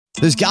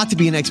There's got to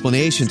be an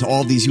explanation to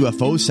all these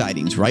UFO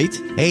sightings, right?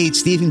 Hey,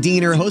 it's Stephen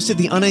Diener, host of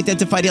the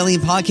Unidentified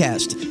Alien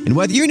Podcast. And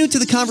whether you're new to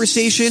the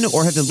conversation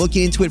or have been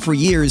looking into it for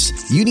years,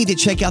 you need to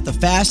check out the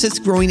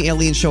fastest growing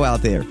alien show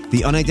out there,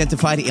 the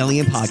Unidentified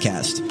Alien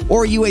Podcast,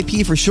 or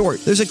UAP for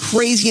short. There's a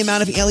crazy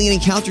amount of alien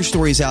encounter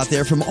stories out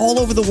there from all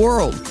over the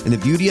world. And the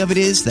beauty of it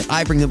is that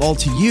I bring them all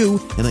to you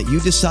and let you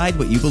decide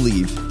what you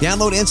believe.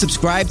 Download and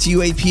subscribe to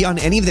UAP on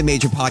any of the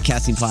major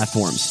podcasting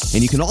platforms.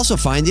 And you can also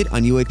find it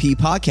on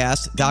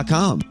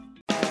UAPpodcast.com.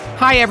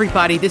 Hi,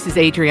 everybody. This is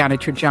Adriana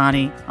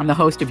Trajani. I'm the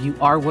host of You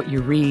Are What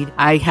You Read.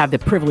 I have the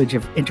privilege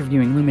of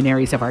interviewing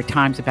luminaries of our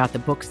times about the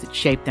books that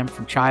shaped them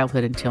from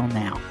childhood until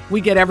now.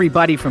 We get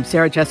everybody from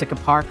Sarah Jessica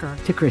Parker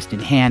to Kristen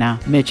Hanna,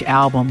 Mitch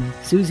Albom,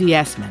 Susie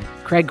Essman,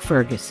 Craig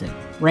Ferguson,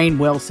 Rainn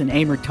Wilson,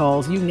 Amor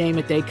Tolls, you name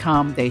it, they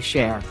come, they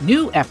share.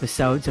 New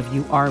episodes of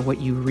You Are What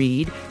You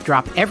Read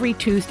drop every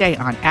Tuesday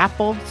on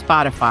Apple,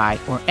 Spotify,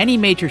 or any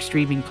major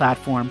streaming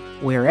platform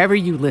wherever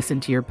you listen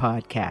to your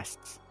podcasts.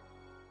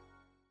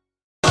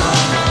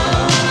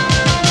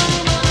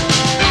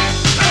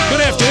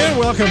 Good afternoon.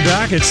 Welcome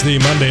back. It's the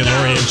Monday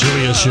Lori and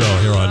Julia show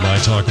here on My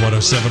Talk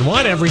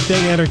 107.1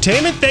 Everything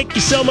Entertainment. Thank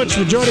you so much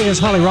for joining us.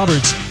 Holly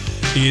Roberts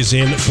is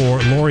in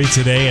for Lori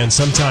today, and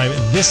sometime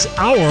this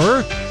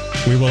hour,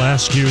 we will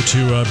ask you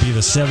to be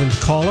the seventh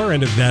caller,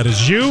 and if that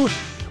is you,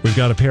 we've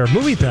got a pair of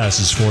movie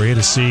passes for you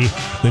to see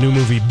the new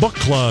movie Book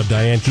Club.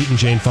 Diane Keaton,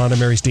 Jane Fonda,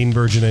 Mary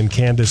Steenburgen, and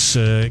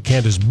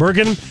Candace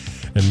Bergen,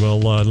 and we'll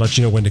let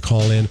you know when to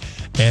call in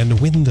and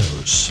win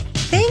those.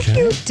 Thank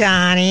you,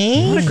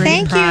 Donnie. What a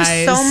great prize.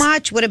 You so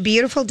much. What a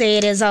beautiful day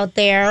it is out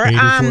there.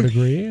 84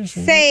 degrees.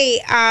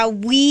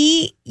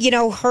 We,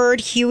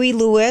 heard Huey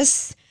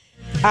Lewis.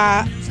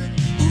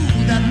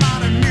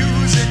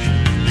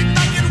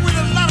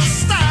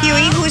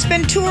 Huey, who's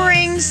been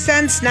touring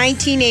since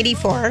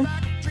 1984.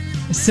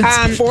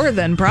 Since before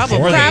then,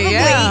 probably.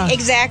 Yeah.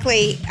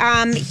 Exactly.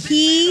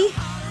 He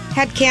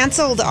had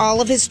canceled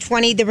all of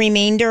the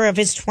remainder of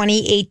his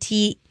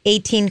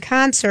 2018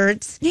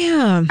 concerts.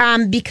 Yeah.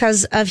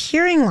 Because of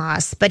hearing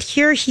loss. But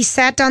here he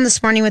sat down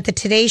this morning with the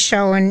Today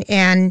Show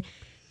and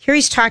here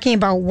he's talking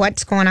about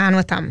what's going on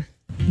with them.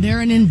 They're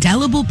an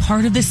indelible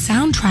part of the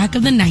soundtrack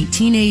of the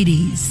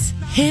 1980s.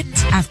 Hit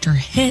after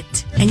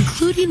hit,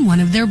 including one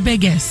of their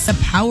biggest, The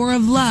Power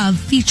of Love,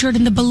 featured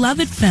in the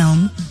beloved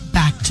film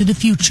Back to the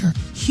Future.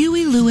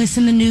 Huey Lewis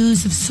and the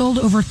News have sold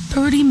over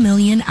 30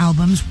 million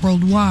albums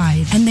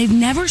worldwide, and they've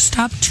never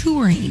stopped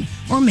touring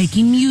or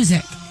making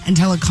music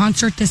until a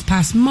concert this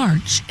past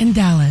March in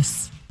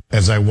Dallas.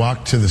 As I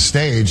walked to the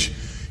stage,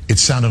 it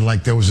sounded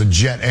like there was a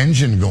jet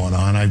engine going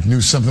on. I knew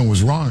something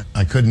was wrong.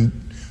 I couldn't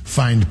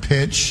find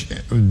pitch,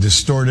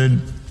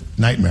 distorted,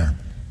 nightmare.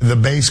 The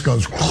bass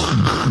goes...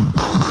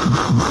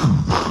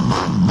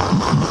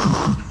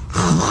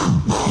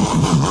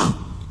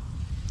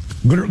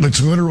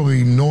 It's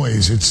literally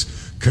noise. It's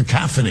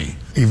cacophony.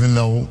 Even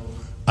though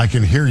I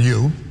can hear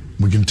you,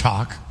 we can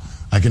talk.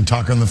 I can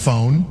talk on the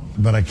phone,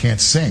 but I can't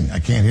sing. I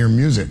can't hear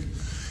music.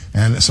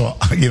 And so,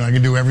 I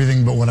can do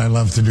everything but what I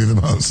love to do the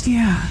most.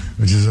 Yeah.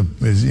 Which is a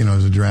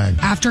drag.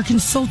 After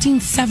consulting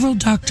several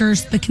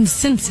doctors, the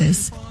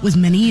consensus was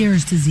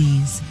Meniere's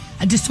disease,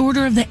 a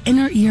disorder of the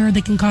inner ear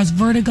that can cause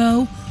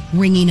vertigo,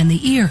 ringing in the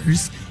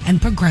ears, and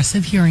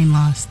progressive hearing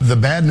loss. The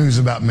bad news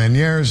about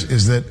Meniere's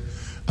is that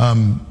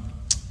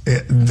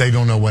they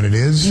don't know what it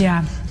is.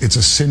 Yeah. It's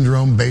a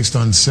syndrome based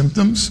on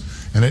symptoms,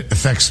 and it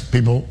affects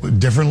people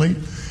differently.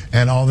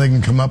 And all they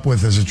can come up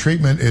with as a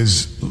treatment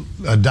is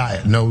a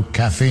diet, no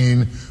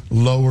caffeine,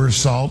 lower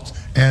salt,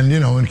 and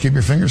keep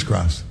your fingers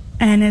crossed.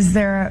 And is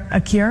there a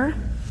cure?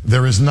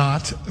 There is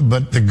not,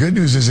 but the good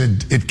news is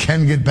it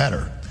can get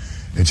better.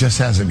 It just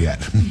hasn't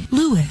yet.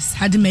 Lewis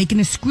had to make an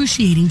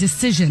excruciating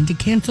decision to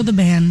cancel the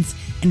band's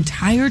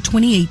entire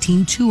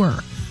 2018 tour.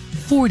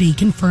 40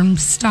 confirmed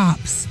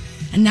stops,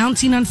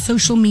 announcing on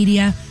social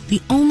media the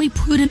only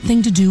prudent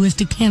thing to do is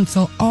to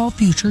cancel all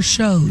future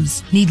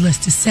shows. Needless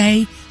to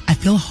say, I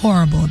feel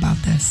horrible about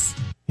this.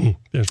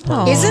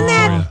 Isn't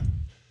that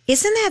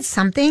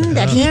something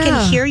that he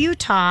can hear you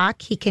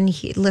talk, he can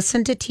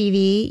listen to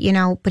TV,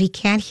 but he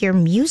can't hear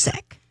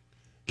music.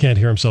 Can't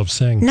hear himself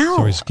sing. No.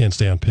 So he can't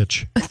stay on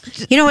pitch.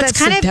 This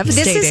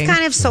is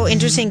kind of so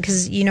interesting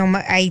because,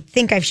 I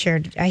think I have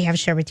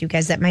shared with you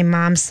guys that my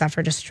mom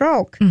suffered a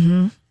stroke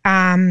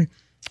and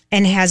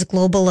has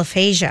global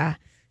aphasia.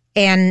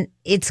 And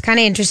it's kind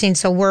of interesting.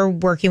 So we're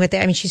working with it.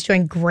 I mean, she's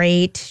doing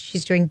great.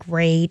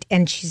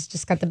 And she's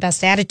just got the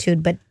best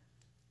attitude. But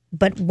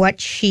what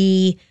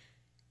she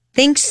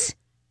thinks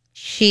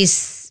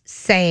she's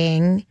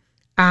saying,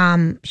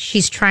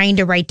 she's trying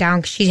to write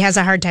down. She has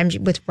a hard time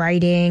with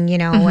writing,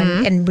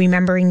 and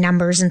remembering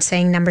numbers and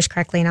saying numbers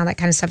correctly and all that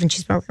kind of stuff. And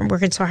she's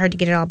working so hard to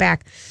get it all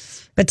back.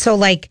 But so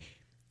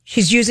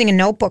she's using a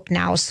notebook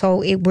now,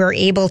 so we're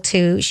able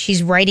to,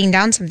 she's writing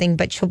down something,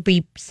 but she'll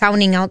be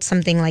sounding out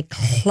something like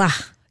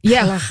klah.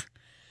 Yeah.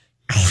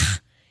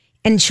 Klah.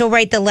 And she'll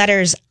write the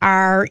letters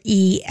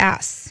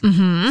RES.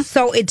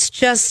 So it's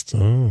just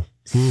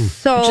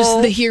so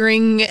just the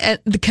hearing and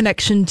the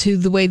connection to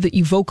the way that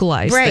you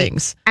vocalize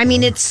things. I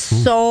mean, it's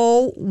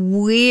so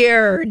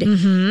weird.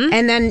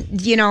 And then,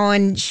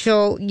 and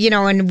she'll,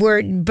 and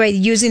we're, by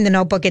using the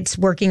notebook, it's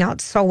working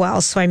out so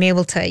well. So I'm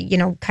able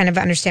to, kind of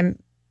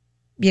understand,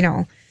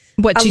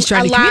 what she's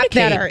trying to communicate.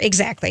 A lot better.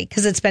 Exactly.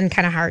 Because it's been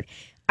kind of hard.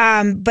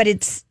 But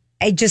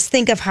I just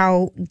think of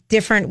how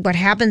different what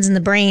happens in the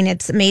brain.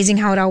 It's amazing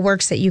how it all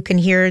works, that you can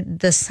hear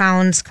the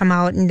sounds come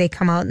out and they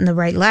come out in the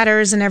right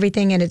letters and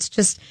everything. And it's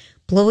just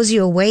blows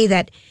you away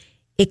that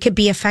it could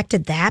be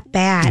affected that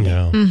bad.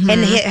 Yeah. And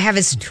have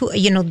his,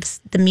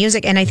 the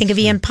music. And I think of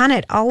Ian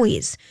Punnett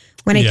always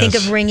when I think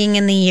of ringing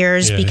in the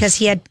ears because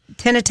he had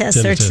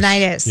tinnitus or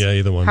tinnitus. Yeah,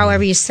 either one.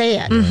 However you say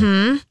it.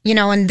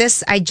 And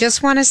this, I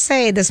just want to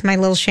say, this is my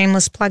little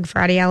shameless plug for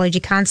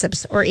Audiology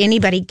Concepts, or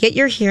anybody, get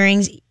your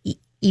hearings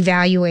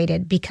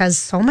evaluated, because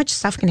so much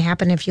stuff can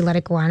happen if you let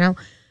it go on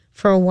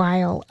for a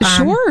while.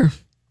 Sure.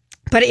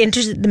 But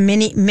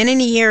the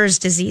Meniere's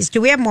disease.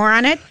 Do we have more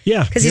on it?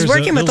 Yeah. Because he's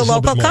working with the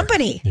local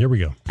company. Here we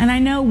go. And I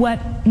know what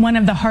one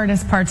of the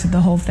hardest parts of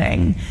the whole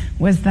thing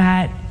was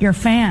that your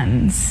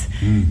fans,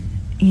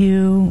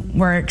 you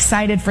were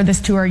excited for this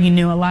tour. You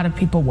knew a lot of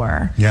people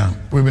were. Yeah.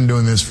 We've been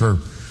doing this for,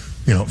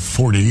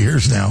 40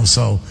 years now.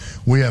 So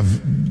we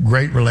have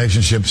great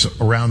relationships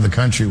around the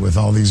country with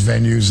all these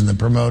venues and the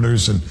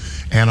promoters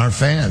and our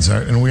fans.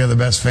 And we have the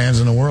best fans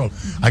in the world.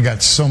 I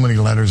got so many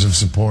letters of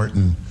support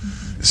and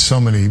so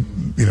many,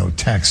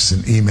 texts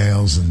and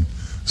emails and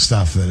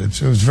stuff that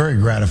it was very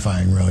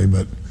gratifying, really.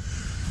 But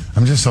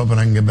I'm just hoping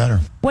I can get better.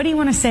 What do you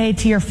want to say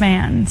to your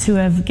fans who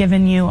have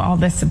given you all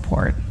this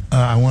support?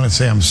 I want to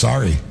say I'm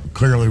sorry.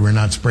 Clearly, we're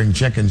not spring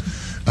chickens.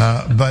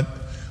 But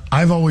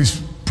I've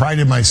always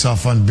prided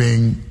myself on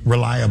being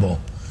reliable.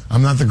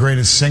 I'm not the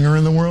greatest singer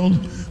in the world,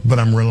 but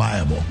I'm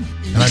reliable.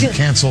 And I've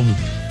canceled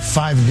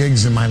 5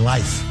 gigs in my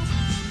life,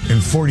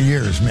 in 40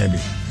 years maybe.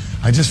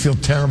 I just feel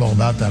terrible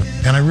about that.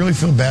 And I really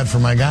feel bad for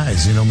my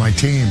guys, my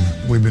team.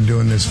 We've been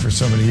doing this for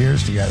so many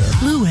years together.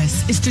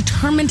 Lewis is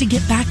determined to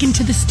get back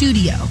into the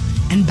studio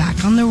and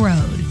back on the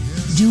road,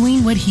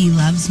 doing what he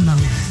loves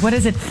most. What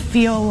does it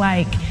feel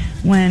like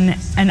when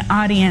an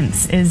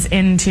audience is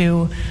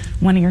into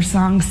one of your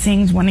songs,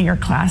 sings one of your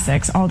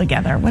classics all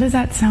together? What does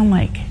that sound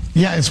like?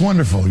 Yeah, it's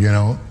wonderful,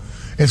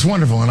 It's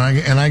wonderful. And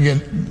I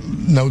get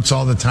notes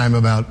all the time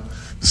about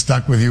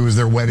Stuck With You is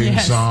their wedding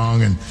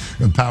song, and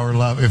Power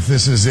Love, If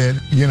This Is It.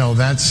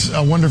 That's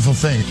a wonderful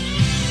thing.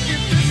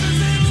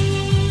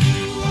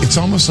 It's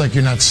almost like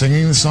you're not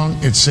singing the song,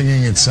 it's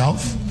singing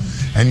itself,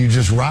 and you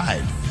just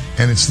ride.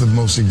 And it's the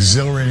most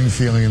exhilarating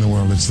feeling in the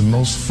world. It's the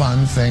most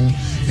fun thing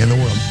in the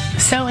world.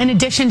 So in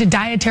addition to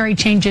dietary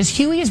changes,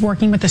 Huey is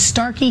working with the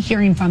Starkey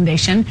Hearing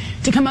Foundation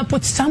to come up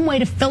with some way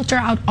to filter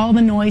out all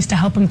the noise to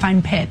help him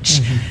find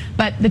pitch.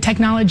 But the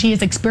technology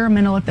is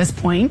experimental at this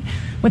point.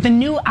 With a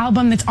new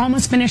album that's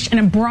almost finished and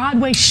a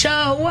Broadway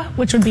show,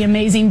 which would be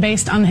amazing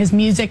based on his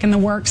music and the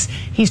works,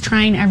 he's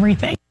trying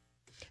everything.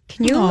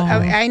 Can you?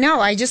 I know.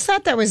 I just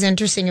thought that was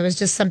interesting. It was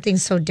just something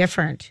so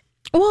different.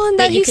 Well, and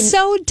that he's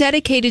so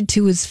dedicated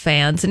to his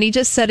fans. And he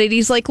just said it.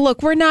 He's like,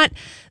 look, we're not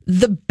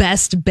the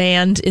best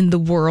band in the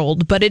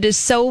world, but it is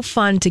so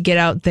fun to get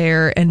out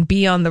there and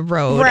be on the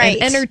road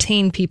and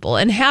entertain people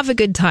and have a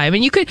good time.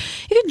 And you could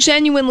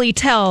genuinely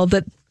tell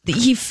that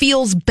he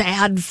feels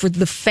bad for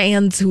the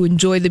fans who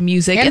enjoy the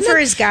music. And for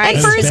his guys.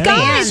 And for his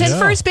guys. And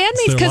for his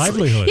bandmates. It's their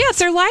livelihood. Yeah, it's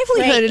their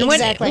livelihood.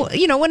 Right,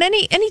 and when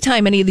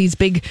anytime any of these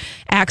big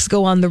acts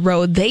go on the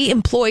road, they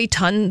employ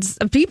tons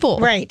of people.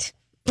 Right.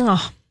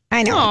 Oh,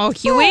 I know. Oh,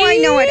 Huey. I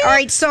know it. All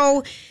right,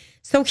 so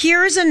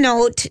here's a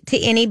note to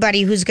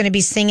anybody who's going to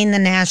be singing the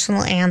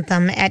national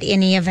anthem at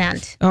any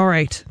event. All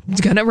right. I'm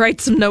going to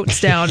write some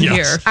notes down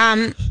here.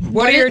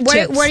 What are your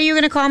tips? What are you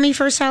going to call me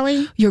first,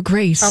 Holly? Your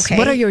Grace. Okay.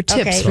 What are your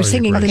tips for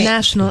singing the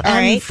national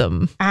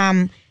anthem?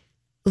 Learn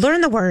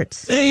the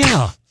words.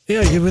 Yeah,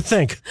 you would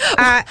think.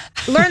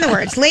 Learn the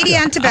words. Lady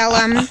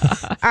Antebellum.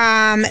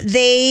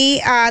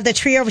 The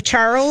trio of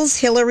Charles,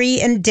 Hillary,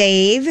 and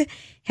Dave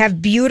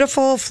have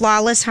beautiful,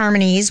 flawless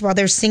harmonies while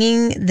they're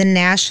singing the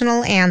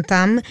national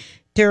anthem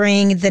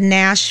during the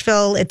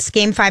Nashville. It's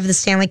Game 5 of the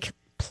Stanley Cup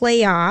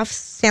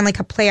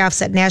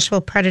playoffs at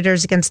Nashville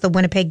Predators against the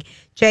Winnipeg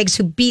Jets,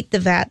 who beat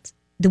the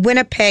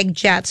Winnipeg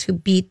Jets, who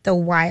beat the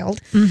Wild.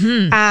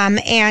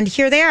 And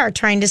here they are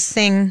trying to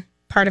sing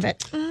part of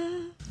it.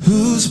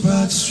 Whose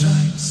broad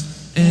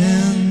stripes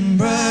and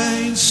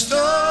bright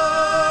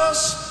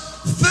stars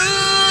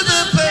through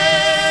the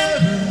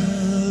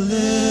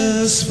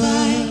perilous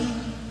fight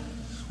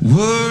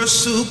were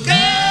so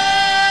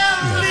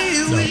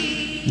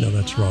gallantly. No,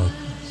 that's wrong.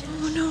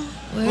 Oh, no.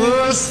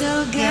 Were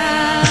so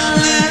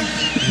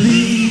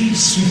gallantly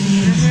Oops.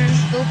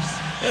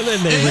 And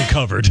then they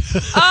recovered.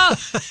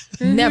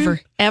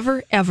 Never,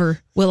 ever,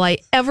 ever will I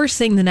ever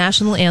sing the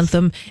national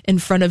anthem in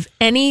front of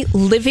any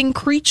living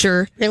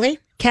creature. Really?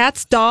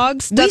 Cats,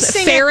 dogs,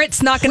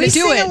 ferrets, not going to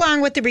do it. We sing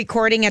along with the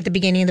recording at the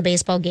beginning of the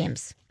baseball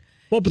games.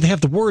 Well, but they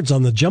have the words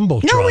on the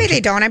Jumbotron. No, wait,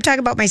 they don't. I'm talking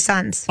about my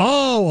sons.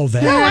 Oh,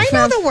 that. No, I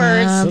know the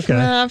words. Okay.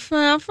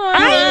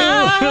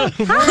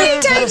 How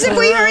many times have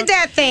we heard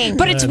that thing?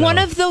 But it's one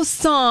of those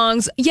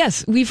songs.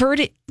 Yes, we've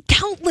heard it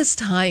countless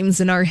times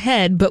in our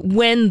head, but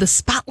when the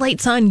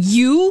spotlight's on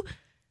you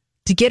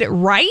to get it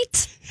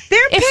right,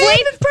 they're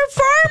paid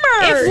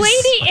performers.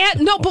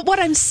 But what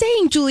I'm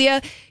saying,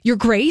 Julia, your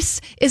grace,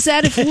 is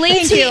that if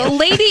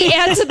Lady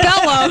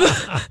Antebellum,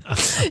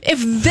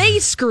 if they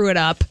screw it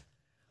up,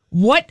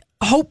 what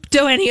hope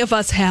do any of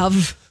us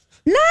have?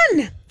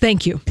 None.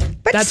 Thank you.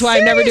 But that's why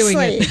I'm never doing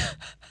it.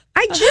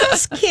 I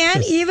just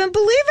can't even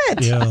believe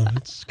it. Yeah,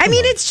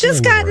 it's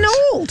just gotten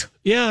old.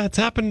 Yeah, it's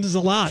happened a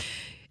lot.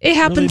 It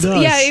happens.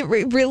 Really does. It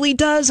really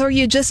does. Or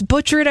you just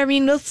butcher it. I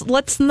mean,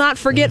 let's not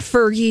forget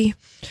Fergie.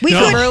 We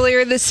from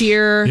earlier this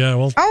year. Yeah,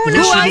 well. Oh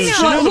no,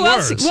 who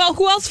else? Well,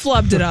 who else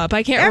flubbed it up?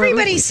 I can't.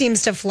 Everybody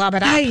seems to flub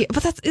it up.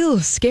 But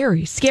that's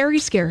scary.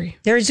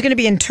 There's going to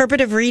be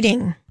interpretive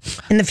reading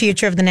in the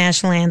future of the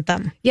national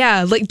anthem.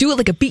 Yeah, do it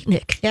like a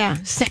beatnik. Yeah,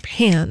 snap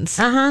hands.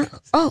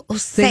 Oh,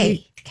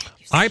 say.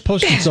 I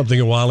posted something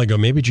a while ago.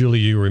 Maybe, Julie,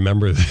 you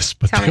remember this,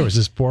 but there was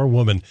this poor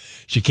woman.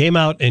 She came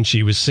out and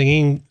she was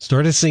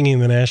started singing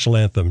the national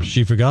anthem.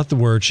 She forgot the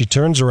words. She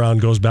turns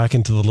around, goes back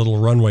into the little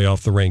runway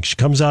off the rink. She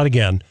comes out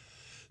again,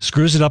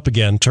 screws it up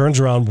again,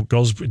 turns around,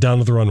 goes down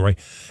to the runway.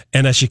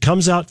 And as she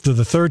comes out for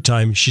the third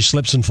time, she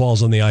slips and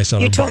falls on the ice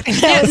on her butt.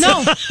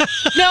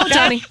 No,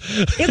 Johnny.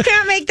 You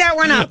can't make that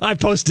one up. I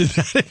posted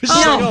that. It was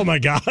like, oh my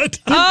God.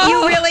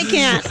 You really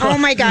can't. Oh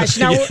my gosh.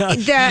 Now,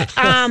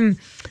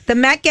 the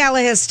Met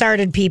Gala has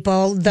started,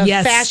 people. The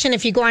fashion,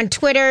 if you go on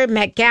Twitter,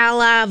 Met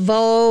Gala,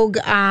 Vogue,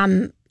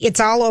 it's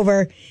all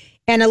over.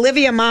 And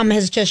Olivia Munn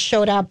has just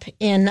showed up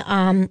in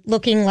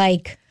looking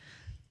like...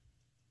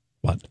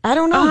 What? I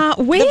don't know.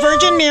 The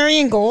Virgin Mary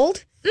in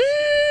gold?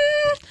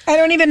 I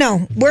don't even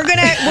know. We're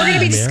gonna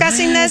be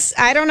discussing this.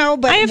 I don't know,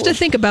 but I have to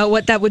think about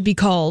what that would be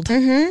called.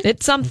 Mm-hmm.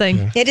 It's something.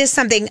 Okay. It is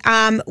something.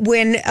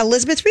 When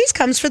Elizabeth Reese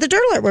comes for the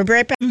Dirt Alert, we'll be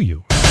right back.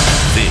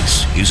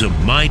 This is a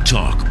My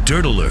Talk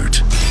Dirt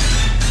Alert.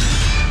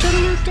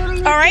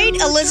 All right,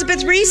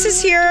 Elizabeth Reese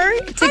is here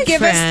to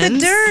give us the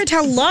dirt.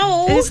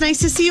 Hello. It is nice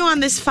to see you on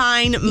this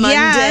fine Monday.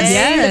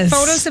 Yes. The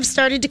photos have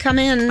started to come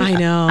in. I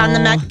know. On the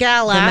Met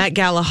Gala. The Met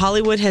Gala.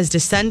 Hollywood has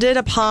descended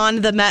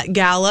upon the Met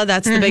Gala.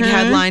 That's the big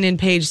headline in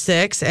Page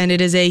 6. And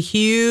it is a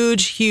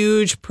huge,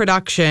 huge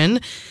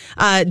production.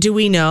 Do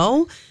we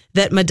know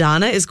that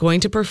Madonna is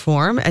going to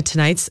perform at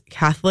tonight's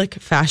Catholic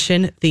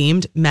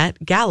fashion-themed Met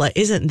Gala?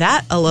 Isn't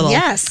that a little...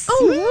 Yes.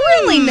 Oh,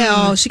 really?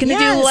 No. She's going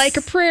to do like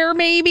a prayer,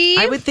 maybe?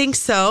 I would think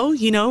so.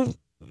 You know,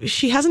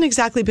 she hasn't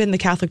exactly been the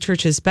Catholic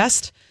Church's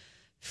best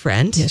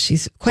friend. Yeah,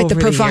 she's quite the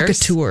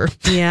provocateur.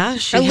 Yeah,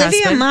 she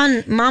Olivia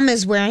Munn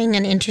is wearing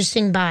an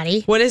interesting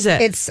body. What is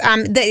it? It's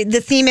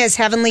the theme is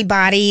heavenly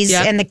bodies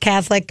and the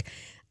Catholic...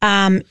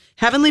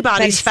 heavenly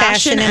bodies,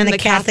 fashion, and the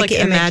Catholic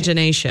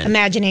imagination.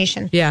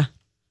 Imagination. Yeah.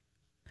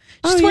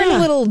 She's wearing a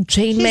little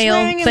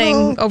chainmail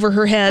thing over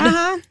her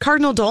head.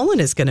 Cardinal Dolan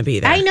is going to be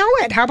there. I know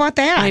it. How about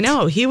that? I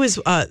know. He was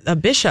a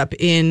bishop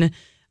in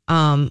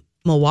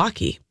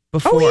Milwaukee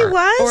before. Oh, he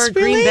was? Or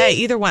Green Really? Bay.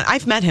 Either one.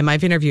 I've met him.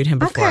 I've interviewed him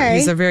before. Okay.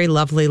 He's a very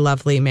lovely,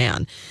 lovely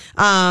man.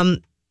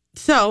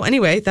 So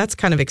anyway, that's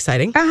kind of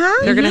exciting.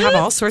 They're going to have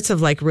all sorts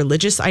of like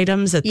religious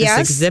items at this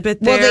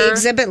exhibit there. Well, the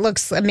exhibit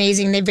looks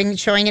amazing. They've been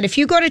showing it. If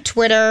you go to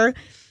Twitter,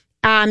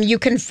 you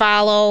can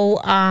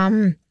follow...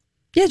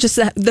 just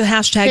the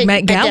hashtag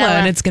Met Gala,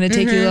 and it's going to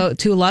take you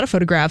to a lot of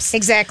photographs.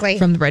 Exactly.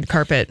 From the red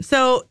carpet.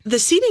 So the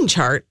seating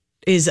chart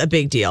is a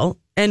big deal.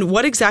 And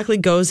what exactly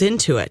goes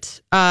into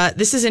it?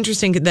 This is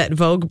interesting that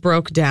Vogue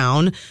broke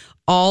down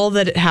all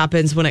that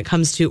happens when it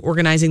comes to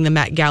organizing the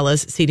Met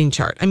Gala's seating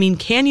chart. I mean,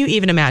 can you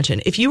even imagine?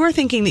 If you are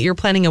thinking that you're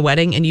planning a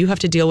wedding and you have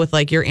to deal with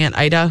like your Aunt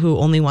Ida who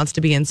only wants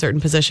to be in certain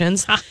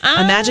positions,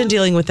 imagine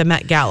dealing with the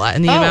Met Gala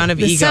and the amount of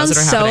egos that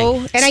are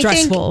happening. And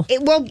stressful. I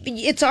think,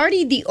 it's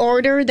already the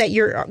order that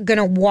you're going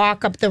to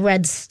walk up the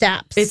red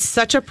steps. It's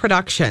such a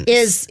production.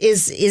 Is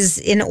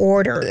in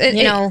order,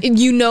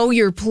 you know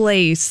your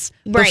place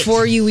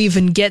before you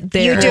even get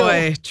there. You do.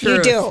 Boy,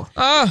 you do.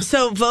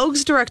 So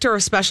Vogue's director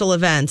of special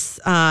events,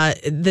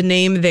 the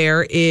name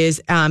there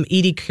is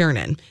Edie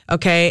Kiernan.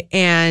 Okay.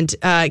 And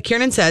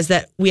Kiernan says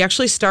that we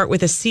actually start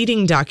with a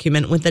seating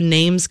document when the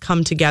names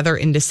come together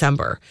in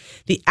December.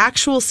 The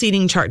actual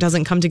seating chart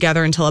doesn't come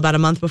together until about a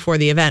month before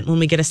the event when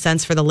we get a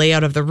sense for the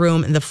layout of the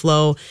room and the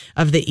flow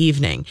of the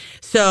evening.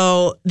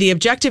 So the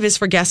objective is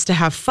for guests to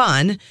have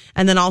fun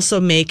and then also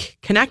make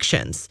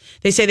connections.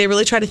 They say they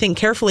really try to think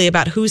carefully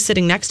about who's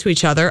sitting next to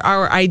each other.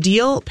 Our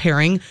ideal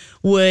pairing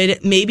would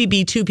maybe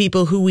be two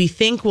people who we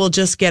think will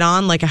just get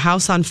on like a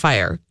house on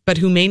fire. but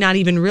who may not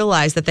even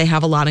realize that they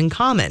have a lot in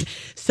common.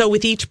 So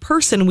with each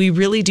person, we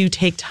really do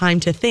take time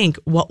to think,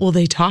 what will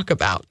they talk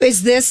about?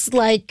 Is this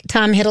like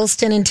Tom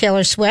Hiddleston and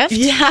Taylor Swift?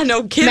 Yeah,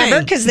 no kidding.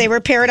 Remember? Because they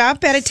were paired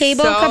up at a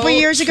table a couple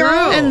years ago.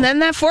 And then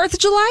that 4th of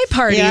July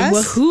party. Yes.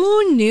 Well,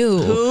 who knew?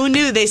 Who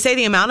knew? They say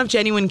the amount of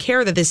genuine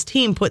care that this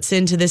team puts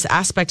into this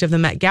aspect of the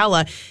Met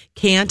Gala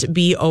can't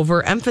be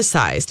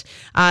overemphasized.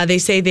 They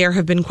say there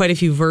have been quite a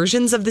few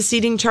versions of the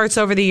seating charts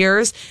over the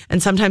years,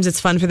 and sometimes it's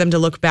fun for them to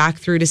look back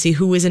through to see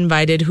who was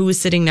invited, who was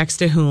sitting next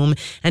to whom,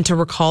 and to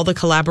recall the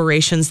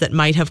collaborations that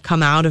might have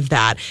come out of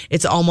that.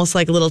 It's almost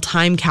like little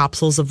time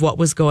capsules of what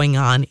was going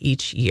on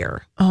each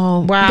year. Oh,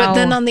 wow. But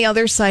then on the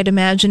other side,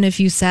 imagine if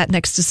you sat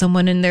next to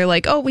someone and they're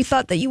like, oh, we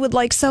thought that you would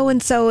like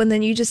so-and-so, and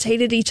then you just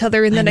hated each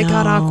other, and then it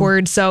got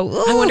awkward.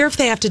 So I wonder if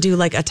they have to do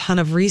like a ton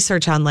of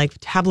research on like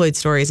tabloid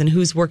stories and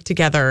who's worked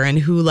together and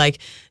who like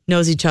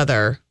knows each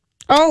other.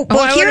 Oh, well,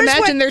 I would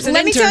imagine there's an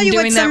intern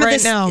doing that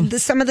right now.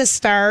 Some of the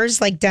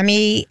stars, like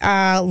Demi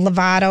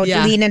Lovato,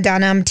 Lena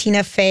Dunham,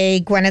 Tina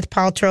Fey, Gwyneth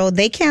Paltrow,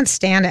 they can't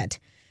stand it.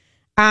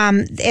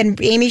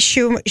 And Amy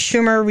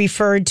Schumer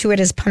referred to it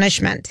as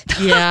punishment.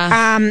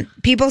 Yeah.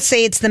 People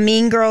say it's the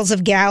Mean Girls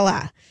of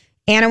Gala.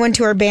 Anna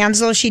Wintour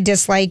Banzo, she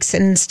dislikes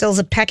and instills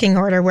a pecking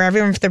order where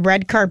everyone for the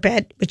red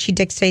carpet, which she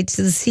dictates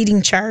to the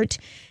seating chart,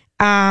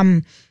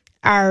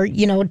 are,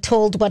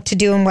 told what to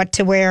do and what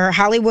to wear.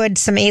 Hollywood,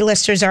 some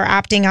A-listers are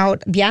opting out.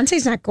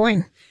 Beyonce's not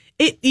going.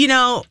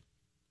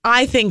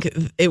 I think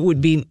it would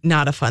be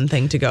not a fun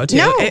thing to go to.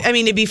 No. I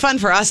mean, it'd be fun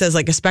for us as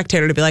like a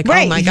spectator to be like,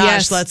 right. oh my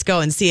gosh, let's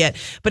go and see it.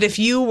 But if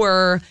you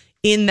were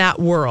in that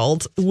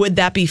world, would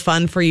that be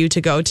fun for you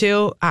to go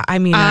to? I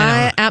mean, I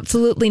don't know.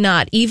 Absolutely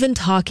not. Even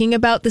talking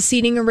about the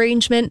seating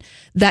arrangement,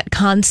 that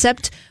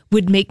concept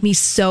would make me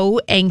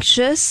so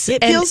anxious.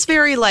 It feels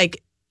very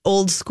like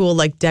old school,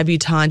 like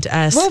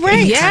debutante-esque. Well,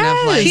 right. Kind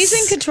of like, she's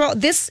in control.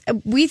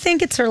 We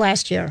think it's her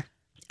last year.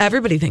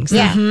 Everybody thinks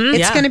that. Yeah.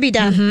 It's going to be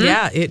done. Mm-hmm.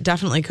 Yeah, it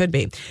definitely could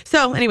be.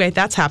 So anyway,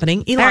 that's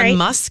happening. Elon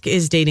Musk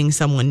is dating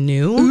someone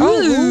new.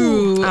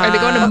 Ooh. Are they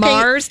going to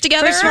Mars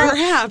together?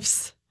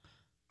 Perhaps.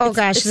 Oh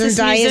gosh, it's this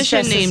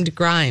musician named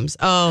Grimes.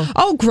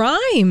 Oh,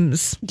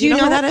 Grimes. Do you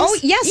know who that is? Oh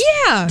yes,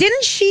 yeah.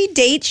 Didn't she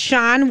date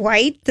Shaun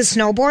White, the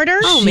snowboarder?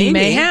 Oh, maybe. She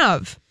may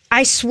have.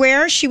 I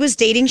swear she was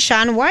dating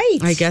Shaun White.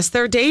 I guess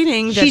they're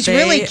dating. She's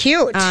really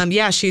cute.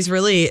 Yeah, she's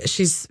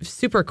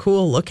super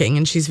cool looking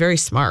and she's very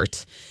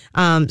smart.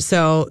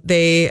 So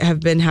they have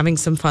been having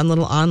some fun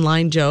little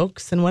online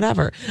jokes and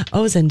whatever.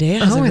 Oh, Zendaya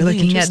has a really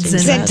looking at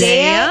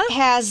Zendaya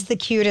has the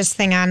cutest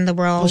thing on in the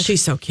world. Well,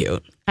 she's so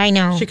cute. I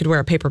know. She could wear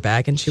a paper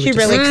bag and she would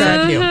really look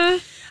could. so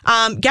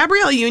cute.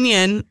 Gabrielle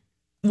Union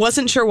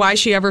wasn't sure why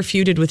she ever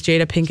feuded with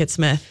Jada Pinkett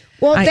Smith.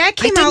 Well, that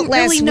came out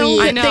last really know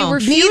week. That they were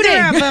feuding.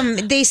 Neither of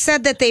them. They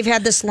said that they've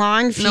had this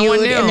long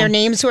feud, and their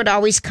names would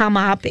always come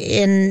up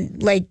in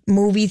like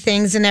movie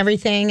things and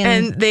everything.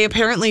 And they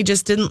apparently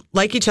just didn't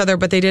like each other,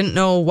 but they didn't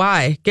know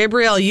why.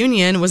 Gabrielle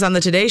Union was on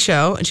the Today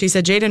Show, and she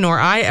said Jada nor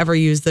I ever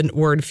used the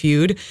word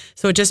feud,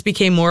 so it just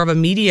became more of a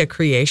media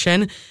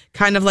creation,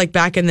 kind of like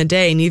back in the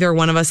day. Neither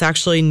one of us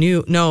actually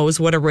knows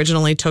what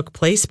originally took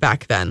place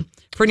back then.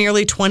 For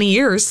nearly 20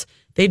 years,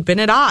 they'd been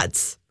at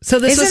odds. So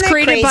this was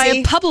created by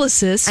a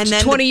publicist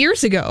 20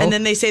 years ago. And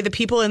then they say the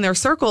people in their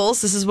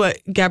circles, this is what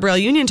Gabrielle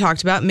Union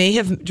talked about, may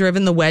have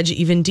driven the wedge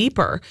even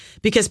deeper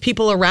because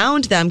people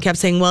around them kept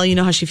saying, well, you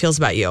know how she feels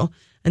about you.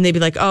 And they'd be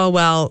like, oh,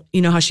 well,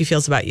 you know how she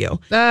feels about you.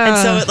 And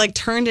so it like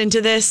turned into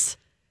this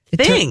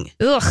thing.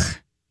 Ugh.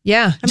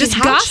 Yeah. I just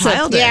mean, how gossip.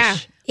 childish. Yeah,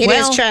 it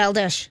is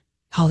childish.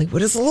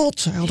 Hollywood is a little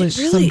childish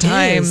really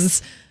sometimes.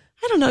 Is.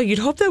 I don't know. You'd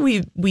hope that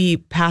we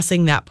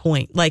passing that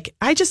point. Like,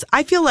 I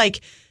feel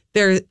like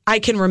I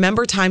can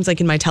remember times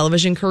like in my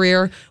television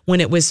career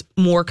when it was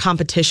more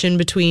competition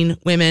between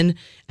women.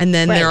 And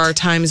then there are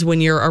times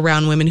when you're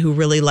around women who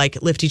really like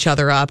lift each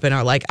other up and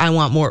are like, I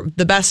want more.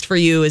 The best for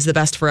you is the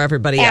best for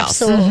everybody else.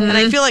 Absolutely. And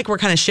I feel like we're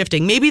kind of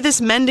shifting. Maybe this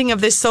mending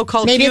of this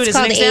so-called feud is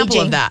an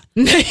example of that.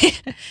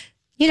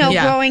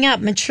 Growing up,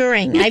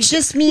 maturing. I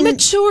just mean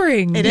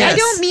maturing. It is. I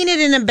don't mean it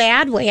in a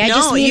bad way. I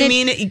just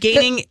mean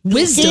gaining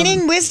wisdom.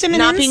 Gaining wisdom and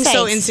not insights. being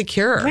so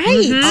insecure.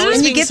 Right.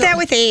 And you get that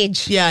with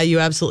age. Yeah, you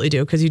absolutely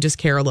do because you just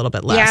care a little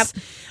bit less.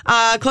 Yep.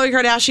 Khloe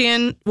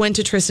Kardashian went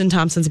to Tristan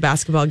Thompson's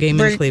basketball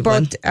game in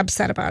Cleveland. Both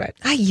upset about it.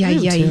 I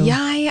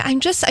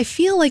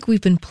feel like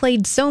we've been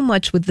played so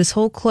much with this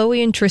whole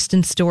Khloe and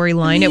Tristan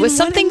storyline. It was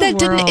something that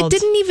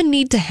didn't even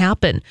need to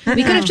happen.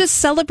 We could have just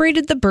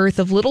celebrated the birth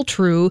of little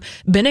True,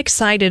 been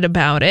excited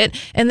about it,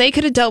 and they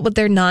could have dealt with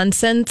their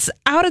nonsense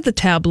out of the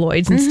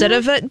tabloids instead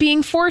of it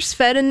being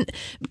force-fed and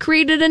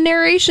created a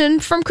narration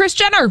from Kris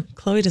Jenner.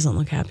 Khloe doesn't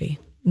look happy.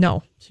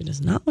 No. She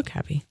does not look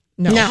happy.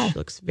 No. She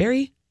looks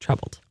very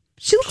troubled.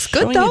 She looks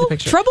good, though.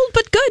 Troubled,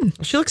 but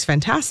good. She looks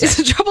fantastic.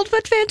 Troubled,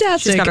 but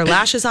fantastic. She's got her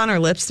lashes on, her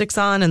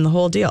lipsticks on, and the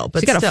whole deal.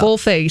 But she's got a full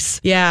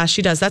face. Yeah,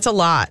 she does. That's a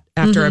lot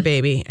after a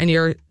baby, and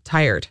you're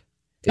tired.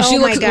 She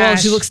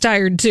looks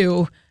tired,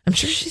 too. I'm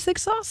sure she's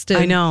exhausted.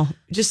 I know.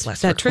 Just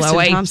that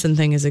Tristan Thompson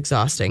thing is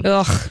exhausting.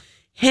 Ugh.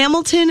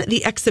 Hamilton,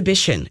 the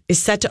exhibition, is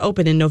set to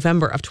open in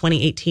November of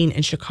 2018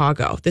 in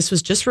Chicago. This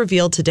was just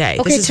revealed today.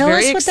 Okay, this is tell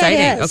very us what exciting.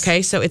 that is.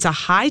 Okay, so it's a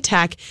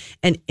high-tech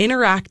and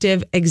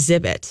interactive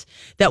exhibit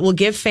that will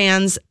give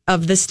fans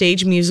of the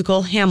stage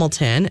musical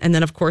Hamilton, and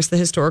then, of course, the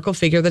historical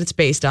figure that it's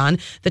based on,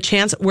 the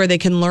chance where they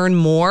can learn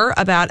more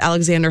about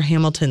Alexander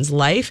Hamilton's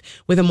life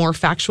with a more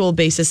factual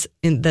basis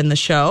than the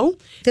show.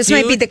 This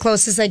might be the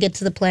closest I get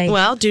to the play.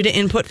 Well, due to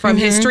input from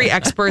history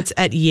experts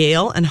at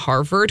Yale and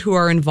Harvard who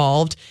are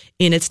involved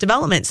in its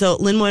development. So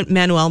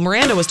Lin-Manuel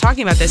Miranda was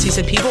talking about this. He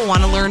said people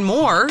want to learn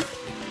more.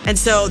 And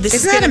so this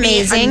is going to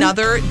be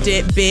another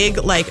big,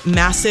 like,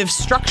 massive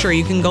structure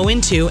you can go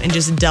into and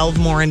just delve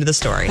more into the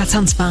story. That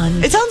sounds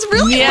fun. It sounds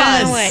really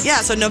fun. Yeah,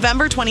 so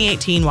November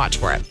 2018, watch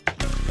for it.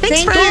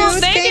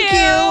 Thank you.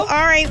 All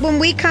right, when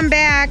we come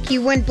back,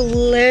 you wouldn't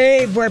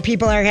believe where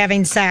people are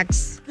having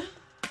sex.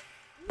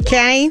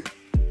 Kenny?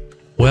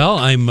 Well,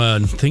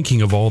 I'm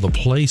thinking of all the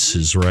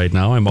places right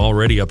now. I'm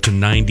already up to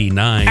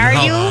 99. Are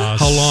you?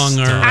 How long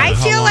are I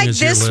feel like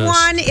is your this list?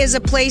 one is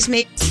a place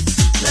maybe.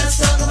 Let's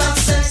talk about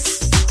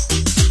sex.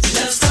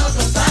 Let's talk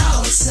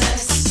about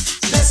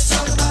sex. Let's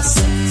talk about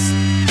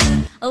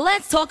sex.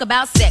 Let's talk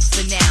about sex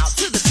for now.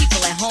 To the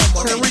people at home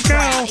or in the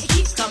crowd. It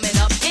keeps coming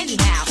up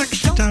anyhow.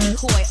 Don't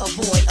coy,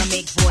 avoid, or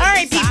make void. All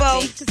right,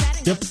 people.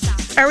 Yep.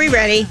 Are we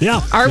ready?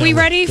 Yeah. Are we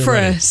ready for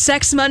a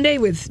Sex Monday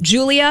with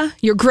Julia,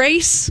 Your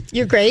Grace?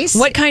 Your Grace.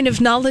 What kind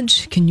of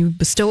knowledge can you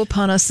bestow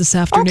upon us this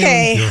afternoon?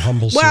 Okay. Your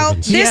humble well,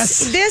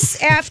 servants.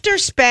 this after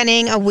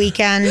spending a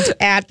weekend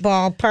at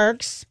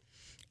ballparks.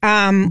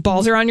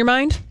 Balls are on your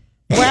mind?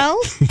 Well,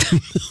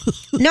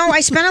 no,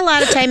 I spent a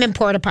lot of time in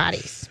porta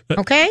potties.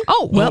 Okay.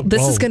 Oh, well,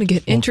 this is going to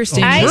get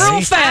interesting I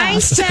real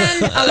fast. I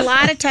spend a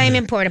lot of time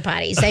in porta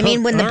potties. I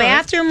mean, when the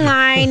bathroom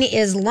line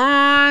is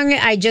long,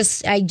 I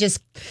just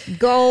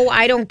go.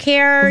 I don't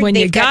care. When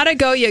you gotta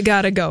go, you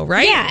gotta go,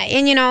 right? Yeah,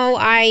 and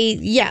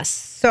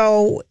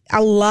so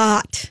a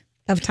lot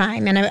of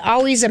time, and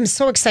I'm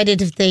so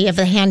excited if they have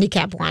a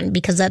handicap one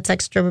because that's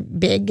extra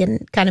big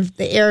and kind of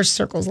the air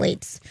circles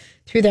late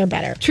through there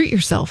better. Treat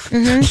yourself.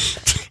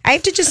 Mm-hmm. I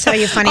have to just tell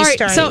you a funny All right,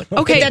 story. so,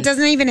 okay. That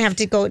doesn't even have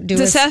to go do. Does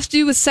this have to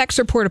do with sex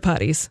or porta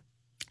potties?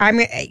 I'm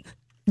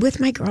with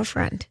my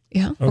girlfriend.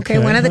 Yeah. Okay,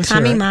 one of the let's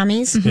commie hear it.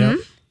 mommies. Yeah.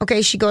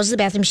 Okay, she goes to the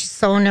bathroom. She's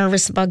so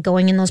nervous about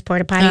going in those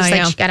porta potties.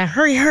 yeah. She gotta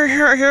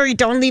hurry.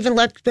 Don't even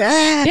look.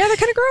 Yeah, they're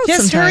kind of gross.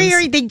 Just sometimes.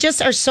 hurry. They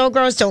just are so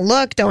gross. Don't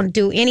look. Don't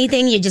do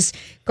anything. You just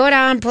go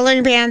down, pull on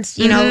your pants,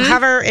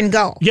 hover and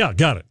go. Yeah,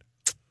 got it.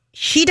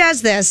 She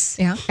does this,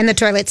 and the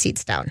toilet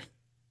seat's down.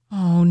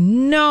 Oh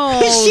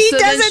no! She so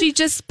doesn't. Then she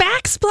just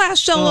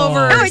backsplashed all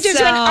over No, herself. it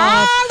just went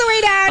all the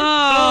way down.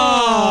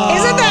 Oh,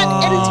 Isn't that?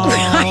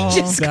 I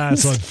just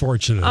That's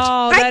unfortunate.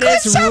 Oh, I that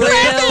is couldn't stop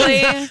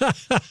really,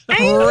 I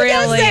mean, who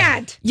does really.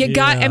 that? You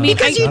got. I mean,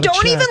 Because you Gotta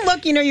don't check. even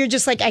look. You're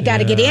just like, I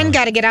gotta get in,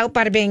 gotta get out.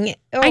 Bada bing.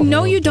 Oh. I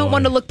know you don't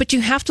want to look, but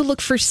you have to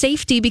look for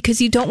safety because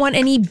you don't want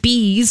any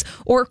bees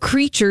or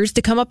creatures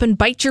to come up and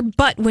bite your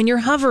butt when you're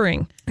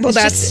hovering. Well, It's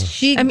that's just-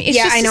 she. I mean, it's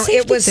yeah, just I a know. It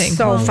safety was thing.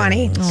 so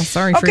funny. Oh,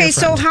 sorry. For Okay, your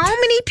so friend. how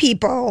many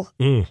people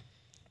do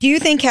you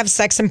think have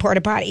sex in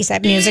porta potties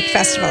at music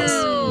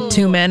festivals?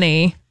 Too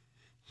many.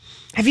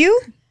 Have you?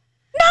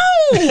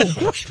 No,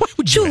 Why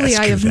would you Julie,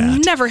 ask I her have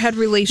that? never had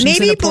relations. in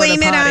Maybe a porta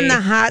blame it potty. on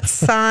the hot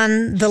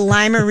sun, the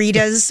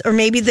Lime-A-Ritas, or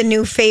maybe the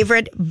new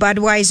favorite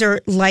Budweiser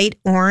Light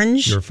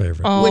Orange. Your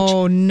favorite.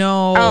 Oh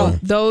no! Oh.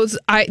 Those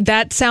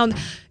that sound,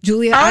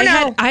 Julia.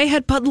 Oh, I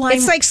had Bud Lime.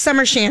 It's like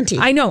summer shanty.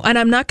 I know, and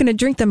I'm not going to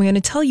drink them. I'm going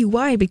to tell you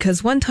why.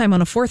 Because one time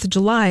on a 4th of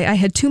July, I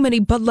had too many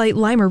Bud Light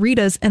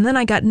Lime-A-Ritas, and then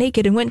I got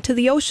naked and went to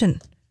the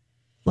ocean.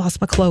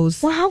 Lost my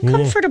clothes. Well, how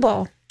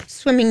comfortable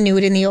swimming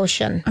nude in the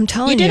ocean. I'm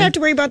telling you. you. didn't have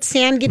to worry about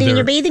sand getting in There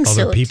your bathing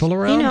other suit. people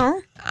around? You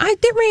know.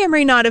 There may or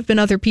may not have been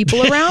other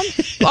people around.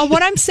 Well,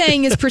 what I'm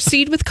saying is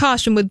proceed with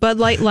caution with Bud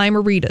Light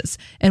Lime-A-Ritas.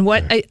 And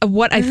what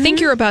I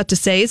think you're about to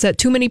say is that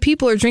too many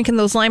people are drinking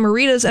those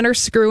Lime-A-Ritas and are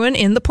screwing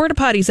in the porta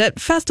potties at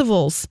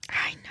festivals.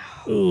 I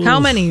know. How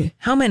many?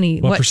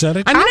 What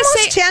percentage? I'm going to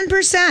Almost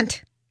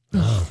say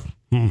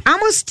 10%.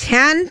 Almost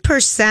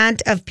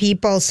 10% of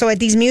people. So at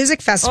these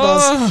music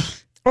festivals.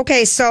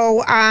 Okay,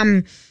 so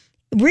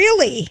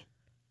really,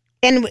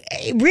 and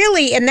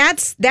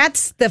that's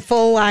the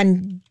full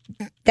on.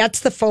 That's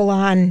the full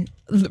on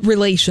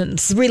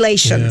relations.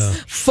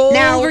 Full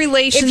Now,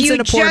 relations if you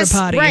in a porta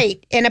potty.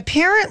 Right. And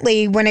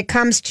apparently when it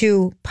comes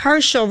to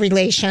partial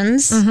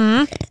relations,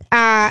 about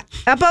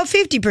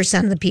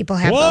 50% of the people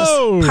have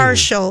those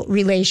partial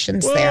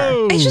relations there.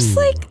 It's just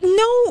like,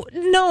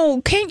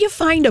 no. Can't you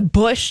find a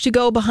bush to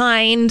go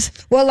behind?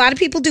 Well, a lot of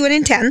people do it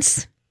in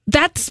tents.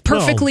 That's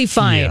perfectly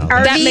fine. yeah.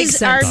 That makes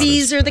sense.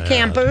 RVs are the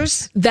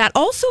campers. That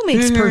also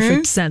makes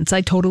perfect sense.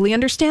 I totally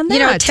understand that. You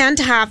know, tent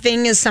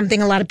hopping is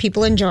something a lot of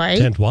people enjoy.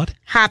 Tent what?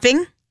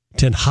 Hopping.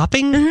 Tent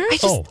hopping? I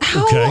just,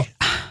 okay.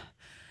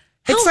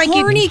 It's how like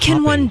horny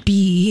can one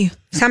be?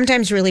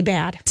 Sometimes really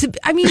bad. That's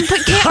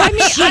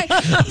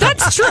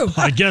true.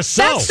 I guess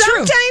so. That's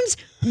true. Sometimes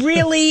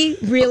really,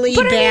 really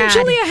But bad. I mean,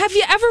 Julia, have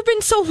you ever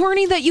been so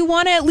horny that you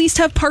want to at least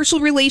have partial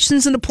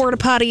relations in a porta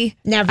potty?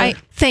 Never.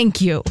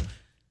 Thank you.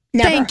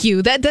 Never. Thank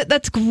you.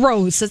 That's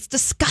gross. That's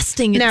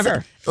disgusting.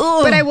 Never.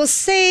 But I will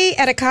say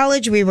at a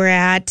college we were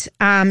at,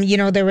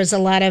 there was a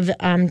lot of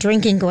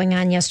drinking going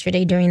on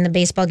yesterday during the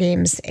baseball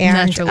games.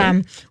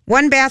 And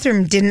one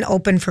bathroom didn't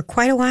open for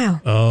quite a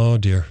while. Oh,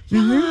 dear.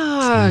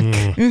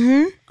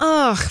 Yuck.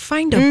 Ugh,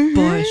 find a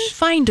bush,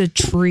 find a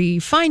tree,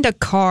 find a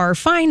car,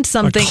 find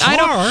something. I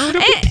don't be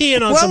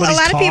peeing on somebody's car. Well, a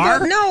lot of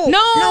people,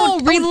 no,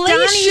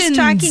 relations.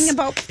 Donnie's talking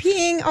about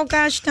peeing. Oh,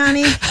 gosh,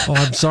 Donnie. Oh,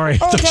 I'm sorry.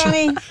 Oh,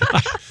 Donnie.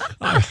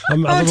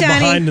 I'm a little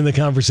behind in the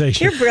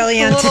conversation. You're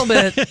brilliant. A little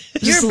bit.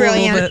 You're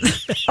brilliant.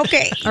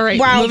 Okay. All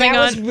right. Wow, moving that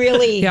on. was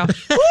really. Yeah.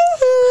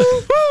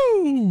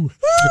 Woo-hoo.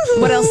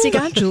 What else you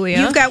got, Julia?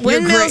 You've got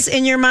windmills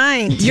in your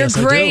mind. Your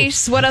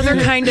Grace. What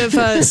other kind of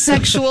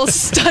sexual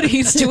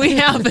studies do we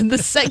have in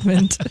this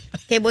segment?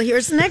 Okay, well,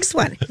 here's the next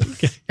one.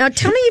 Okay. Now,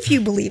 tell me if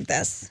you believe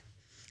this.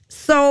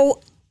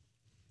 So,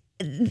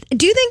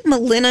 do you think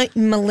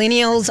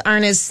millennials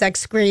aren't as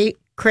sex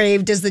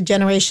craved as the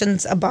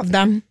generations above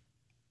them?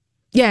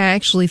 Yeah, I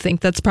actually think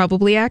that's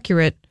probably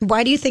accurate.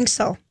 Why do you think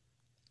so?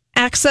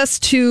 Access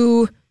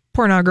to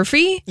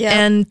pornography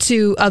and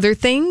to other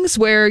things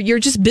where you're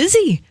just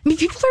busy. I mean,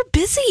 people are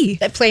busy.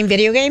 Playing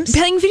video games?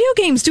 Playing video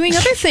games, doing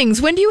other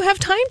things. When do you have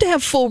time to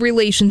have full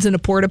relations in a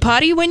porta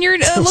potty when you're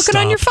looking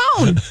on your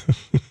phone?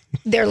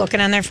 They're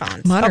looking on their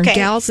phones. Modern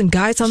gals and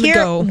guys on the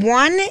go.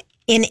 1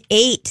 in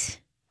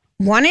 8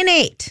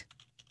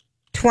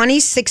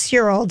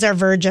 26-year-olds are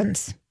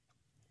virgins.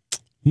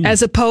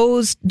 As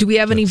opposed, do we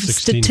have any 16%?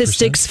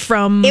 statistics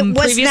from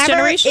previous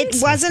generations?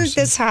 It wasn't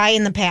this high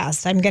in the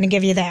past. I'm going to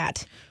give you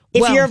that.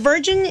 If you're a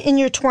virgin in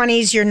your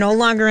 20s, you're no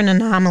longer an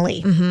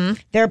anomaly. Mm-hmm.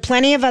 There are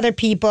plenty of other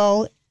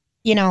people,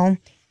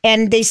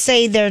 and they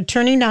say they're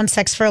turning down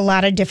sex for a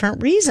lot of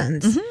different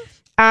reasons.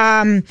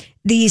 Mm-hmm.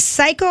 The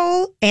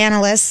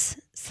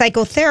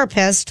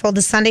psychotherapist told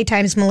the Sunday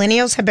Times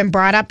millennials have been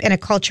brought up in a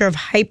culture of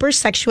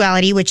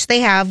hypersexuality, which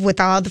they have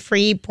with all the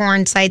free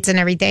porn sites and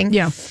everything.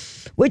 Yeah.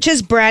 Which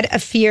has bred a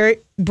fear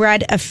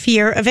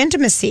of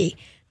intimacy.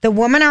 The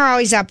women are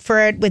always up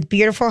for it with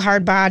beautiful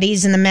hard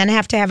bodies, and the men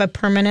have to have a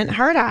permanent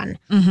hard-on.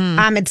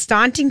 Mm-hmm. It's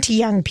daunting to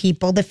young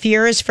people. The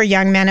fear is for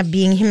young men of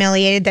being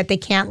humiliated that they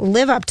can't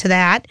live up to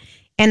that,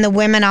 and the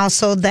women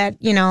also that,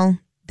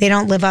 they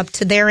don't live up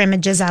to their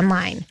images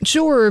online.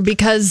 Sure,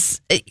 because,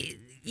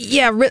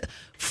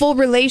 full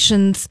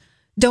relations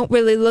don't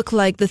really look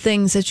like the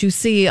things that you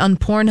see on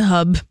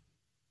Pornhub,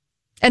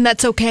 and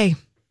that's okay.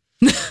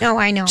 No,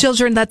 I know.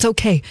 Children, that's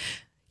okay.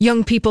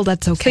 Young people,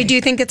 that's okay. So do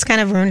you think it's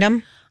kind of ruined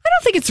them? I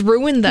don't think it's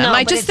ruined them. No,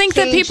 I just think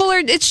that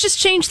it's just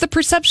changed the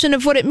perception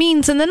of what it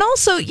means. And then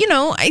also,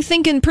 I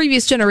think in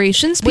previous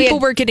generations, people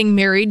were getting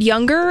married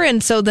younger.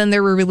 And so then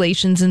there were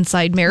relations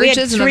inside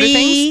marriages and other things.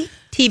 We had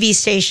 3 TV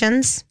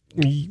stations.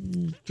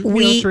 3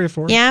 or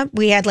 4? Yeah,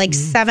 we had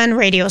 7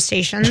 radio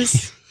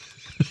stations.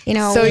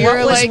 So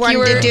what was one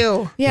to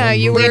do? Yeah,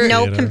 we had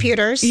no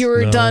computers. You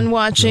were done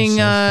watching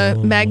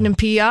Magnum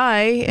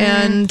P.I.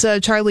 and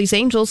Charlie's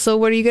Angels. So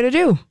what are you going to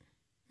do?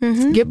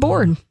 Mm-hmm. Get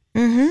bored.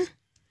 Mm-hmm.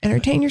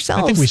 Entertain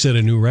yourselves. I think we set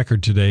a new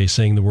record today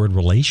saying the word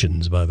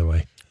relations, by the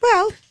way.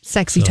 Well,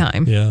 sexy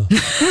time. Yeah.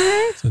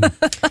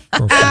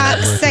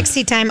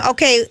 Sexy time.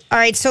 Okay. All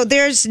right. So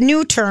there's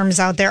new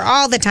terms out there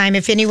all the time.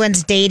 If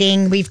anyone's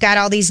dating, we've got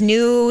all these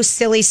new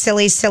silly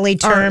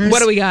terms. What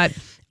do we got?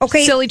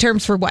 Okay. Silly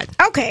terms for what?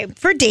 Okay.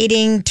 For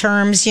dating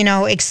terms,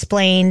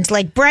 explained.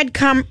 Like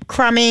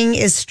breadcrumbing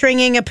is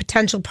stringing a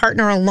potential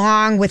partner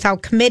along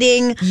without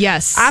committing.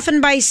 Yes. Often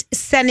by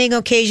sending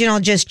occasional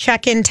just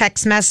check-in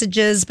text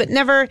messages, but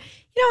never,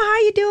 how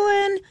you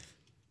doing?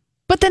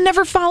 But then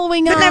never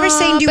following up. But never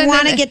saying, do you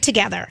want to get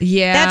together?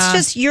 Yeah.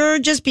 You're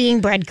just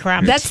being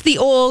breadcrumbed. That's the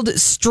old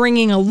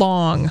stringing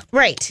along.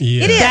 Right.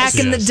 Yeah. It is. Back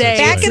in the day.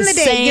 Back in the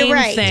day, same you're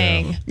right.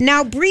 Thing.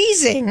 Now,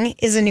 breezing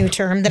is a new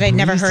term that I'd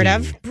never heard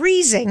of.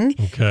 Breezing.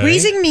 Okay.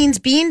 Breezing means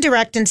being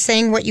direct and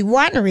saying what you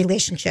want in a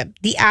relationship.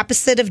 The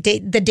opposite of the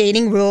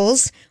dating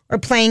rules or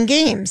playing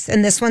games.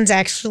 And this one's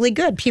actually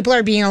good. People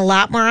are being a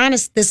lot more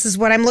honest. This is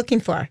what I'm looking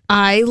for.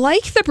 I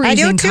like the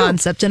breezing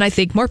concept, and I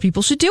think more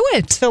people should do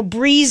it. So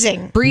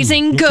breezing.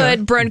 Breezing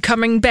good,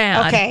 breadcrumbing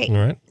bad. Okay.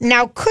 All right.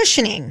 Now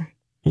cushioning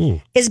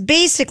is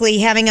basically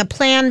having a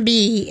plan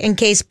B in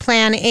case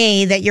plan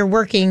A that you're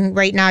working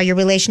right now, your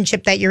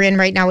relationship that you're in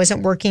right now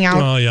isn't working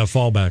out. Oh, yeah,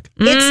 fallback.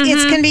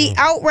 It can be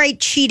outright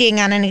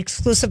cheating on an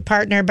exclusive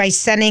partner by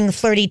sending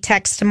flirty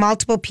texts to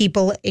multiple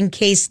people in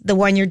case the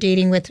one you're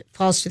dating with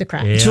falls through the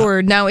cracks. Yeah.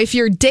 Sure. Now, if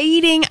you're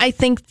dating, I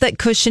think that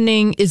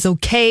cushioning is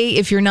okay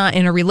if you're not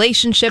in a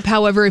relationship.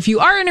 However, if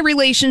you are in a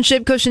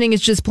relationship, cushioning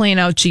is just plain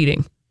out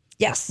cheating.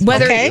 Yes.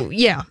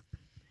 Yeah.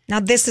 Now,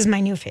 this is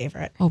my new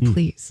favorite. Oh,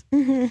 please.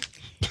 Mm-hmm.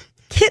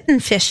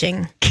 kitten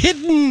fishing.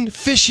 Kitten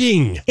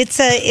fishing. It's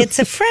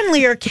a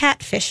friendlier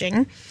cat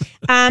fishing.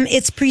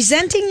 It's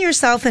presenting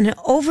yourself in an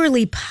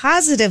overly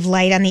positive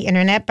light on the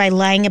internet by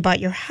lying about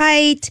your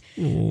height,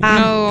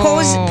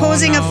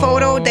 posing a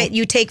photo that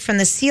you take from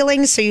the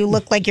ceiling so you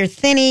look like you're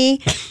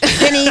thinny.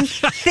 That's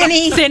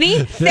Thinny?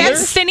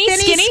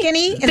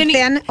 skinny, and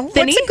thin. Oh,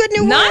 Thinny? what's a good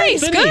new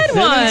Nice, word? good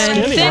one.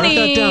 Skinny. Write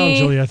that down,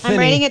 Julia. I'm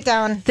writing it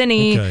down.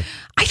 Thinny. Okay.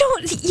 I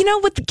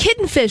don't, with the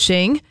kitten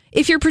fishing,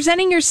 if you're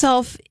presenting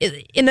yourself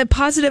in a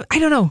positive, I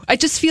don't know. I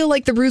just feel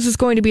like the ruse is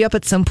going to be up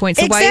at some point.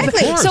 So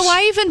Exactly.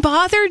 why even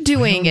bother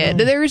doing it?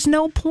 There's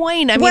no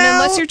point. I mean,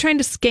 unless you're trying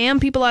to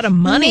scam people out of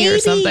money or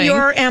something. Maybe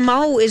your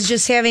MO is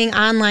just having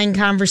online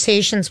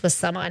conversations with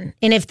someone.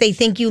 And if they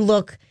think you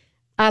look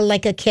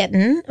like a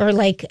kitten or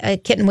like a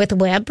kitten with a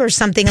web or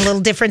something a little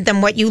different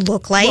than what you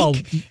look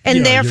like,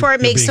 and therefore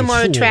it makes them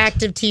more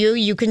attractive to you,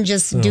 you can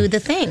just do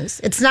the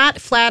things. It's not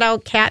flat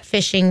out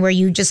catfishing where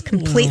you just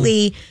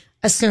completely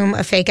assume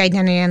a fake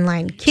identity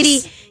online.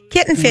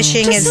 Kitten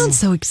fishing just sounds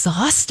so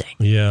exhausting.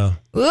 Yeah.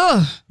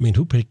 Ugh. I mean,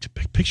 who picked a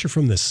picture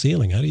from the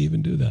ceiling? How do you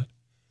even do that?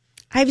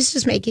 I was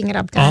just making it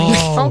up, Donnie.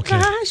 Oh, okay.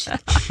 Gosh.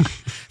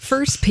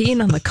 First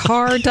peeing on the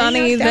car,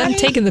 Donnie, then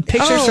taking the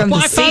pictures from the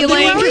I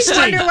ceiling. always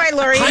wonder why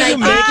Lori and I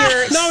think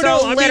you're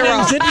so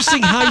literal. It's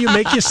interesting how you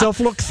make yourself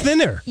look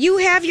thinner. You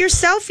have your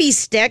selfie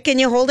stick and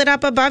you hold it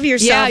up above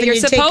yourself. Yeah, and you're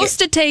you supposed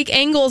to take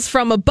angles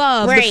from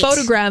above the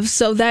photographs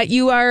so that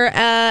you are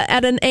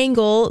at an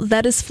angle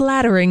that is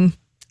flattering.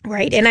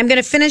 Right, and I'm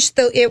going to finish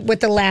it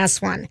with the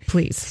last one.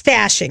 Please.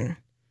 Stashing.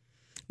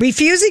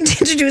 Refusing to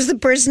introduce the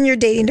person you're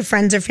dating to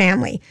friends or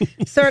family.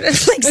 Sort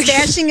of like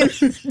stashing in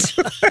the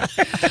drawer.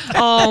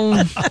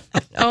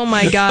 Oh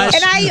my gosh.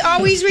 And I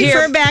always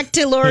refer back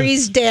to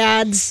Lori's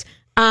dad's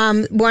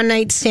one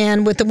night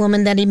stand with the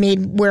woman that he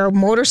made wear a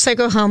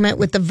motorcycle helmet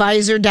with the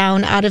visor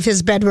down out of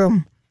his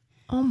bedroom.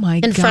 Oh my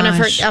in gosh. front of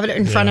her,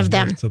 in front of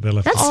them. That's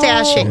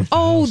stashing.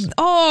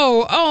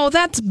 Oh,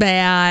 that's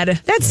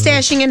bad. That's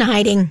stashing and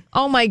hiding.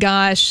 Oh my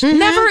gosh.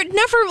 Never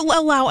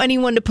allow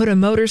anyone to put a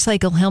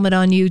motorcycle helmet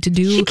on you to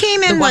do. She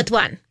came in with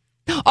one.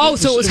 Oh,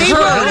 so it was they hers.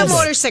 brought a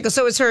motorcycle,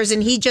 so it was hers,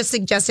 and he just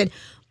suggested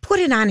put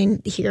it on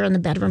in here in the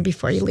bedroom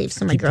before you leave,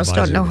 so my girls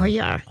don't know who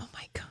you are. Oh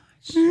my gosh.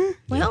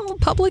 Well,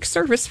 public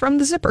service from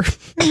the zipper.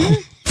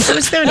 It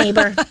was their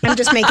neighbor. I'm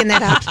just making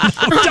that up.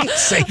 Don't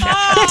say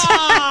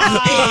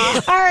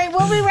that. All right,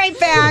 we'll be right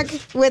back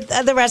with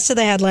the rest of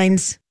the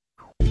headlines.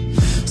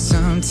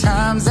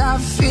 Sometimes I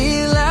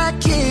feel like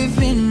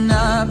giving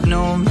up.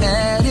 No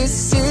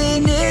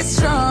medicine is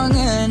strong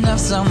enough.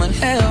 Someone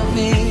help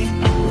me.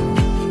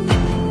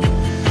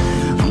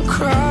 I'm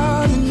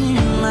crawling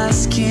in my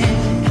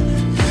skin.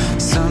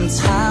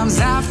 Sometimes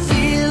I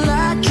feel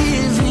like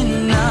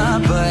giving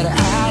up, but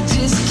I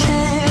just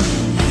can't.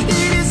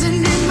 It isn't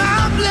in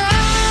my blood.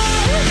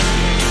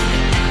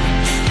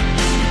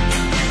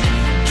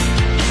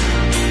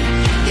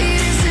 It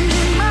isn't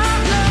in my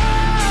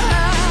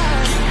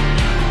blood.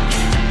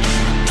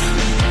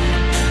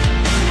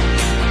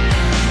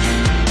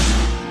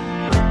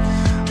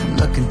 I'm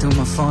looking through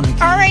my phone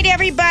again. All right,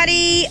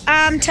 everybody.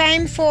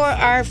 Time for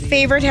our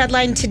favorite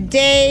headline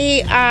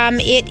today.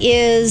 It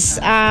is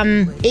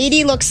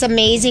 80 looks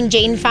amazing.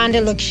 Jane Fonda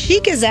looks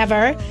chic as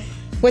ever.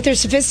 With her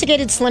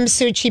sophisticated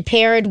swimsuit, she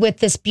paired with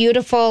this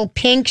beautiful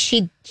pink.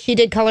 She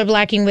did color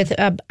blocking with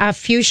a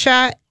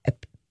fuchsia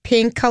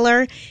pink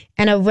color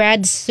and a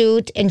red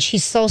suit, and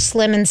she's so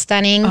slim and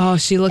stunning. Oh,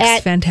 she looks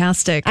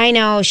fantastic. I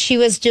know. She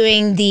was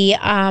doing the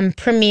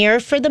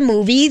premiere for the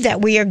movie that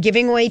we are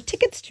giving away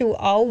tickets to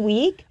all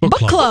week. Book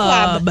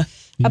Club.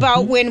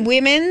 About when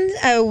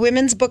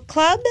women's book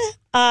club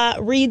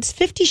reads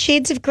 50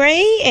 Shades of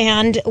Grey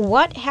and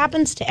what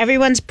happens to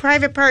everyone's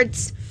private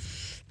parts.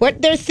 What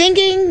they're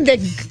thinking,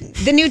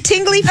 the new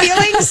tingly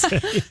feelings,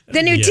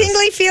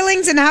 tingly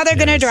feelings, and how they're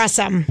going to address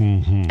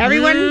them.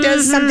 Everyone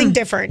does something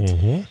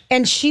different,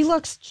 and she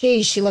looks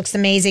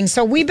amazing.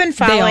 So we've been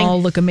following. They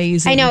all look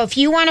amazing. I know. If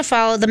you want to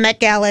follow, the Met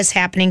Gala is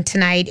happening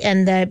tonight,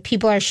 and the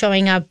people are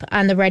showing up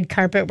on the red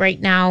carpet right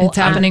now. It's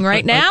happening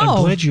right now.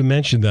 I'm glad you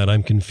mentioned that.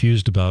 I'm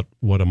confused about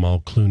what Amal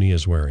Clooney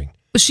is wearing.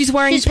 She's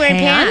wearing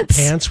pants.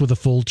 Pants with a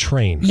full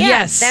train. Yeah,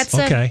 yes, that's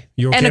okay.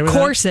 You okay and with a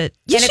corset.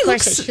 Yeah, and a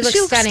corset. She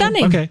looks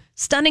stunning. Okay,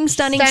 stunning.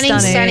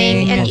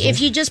 And if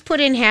you just put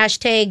in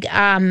hashtag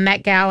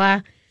Met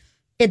Gala,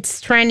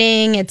 it's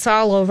trending. It's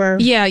all over.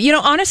 Yeah,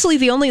 honestly,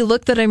 the only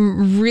look that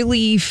I'm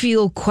really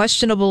feel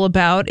questionable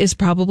about is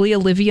probably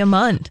Olivia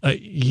Munn.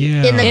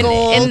 Yeah, in the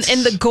gold,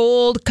 in the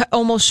gold,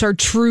 almost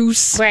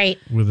chartreuse, right?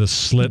 With a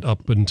slit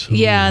up into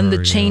and the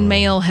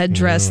chainmail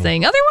headdress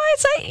thing. Otherwise,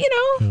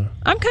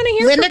 I'm kind of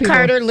here. Linda for people.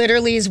 Carter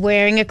literally is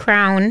wearing a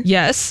crown.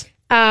 Yes.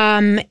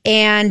 And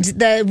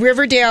the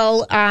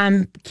Riverdale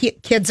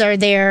kids are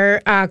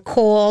there.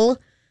 Cole,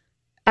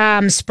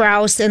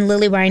 Sprouse, and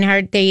Lily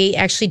Reinhart. They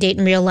actually date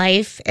in real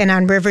life, and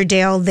on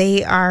Riverdale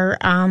they are.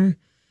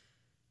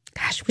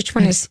 Which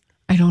one is?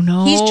 I don't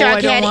know. He's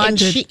Jughead, and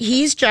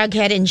he's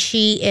Jughead, and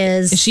she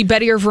is. Is she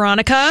Betty or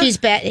Veronica? She's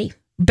Betty.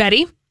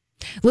 Betty.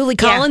 Lily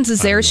Collins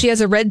is there. She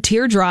has a red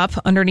teardrop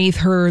underneath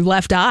her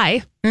left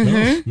eye.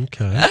 Mm-hmm. Oh,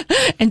 okay.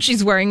 And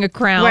she's wearing a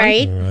crown.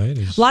 Right. All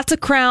right. Lots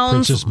of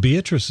crowns. Princess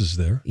Beatrice is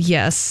there.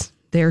 Yes,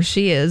 there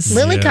she is.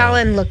 Lily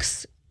Collins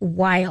looks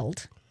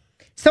wild.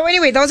 So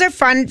anyway, those are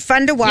fun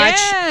to watch.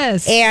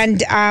 Yes.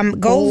 And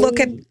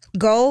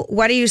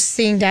what are you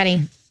seeing,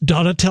 Daddy?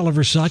 Donatella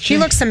Versace. She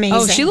looks amazing.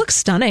 Oh, she looks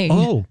stunning.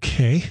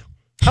 Okay.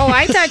 Oh,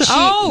 I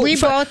thought we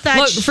both thought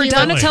look, she for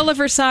Donatella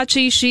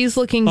Versace, she's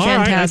looking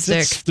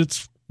fantastic.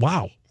 It's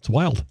wow. It's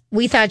wild.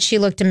 We thought she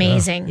looked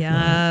amazing.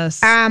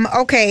 Yes.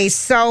 Okay,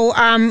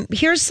 so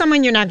here's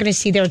someone you're not going to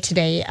see there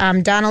today.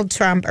 Donald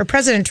Trump, or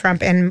President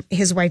Trump, and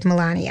his wife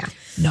Melania.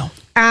 No.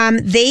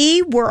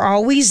 They were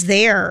always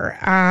there.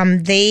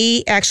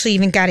 They actually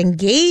even got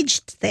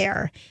engaged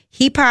there.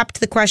 He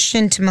popped the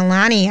question to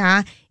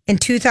Melania in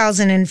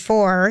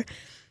 2004,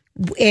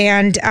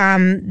 and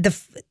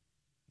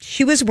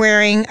she was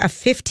wearing a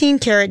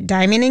 15-carat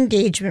diamond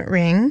engagement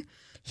ring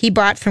he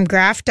bought from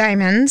Graf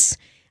Diamonds.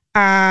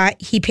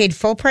 He paid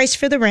full price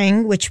for the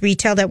ring, which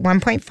retailed at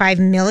 $1.5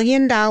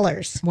 million.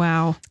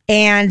 Wow.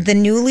 And the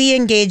newly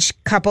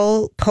engaged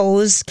couple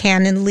posed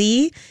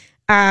candidly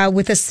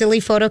with a silly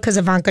photo because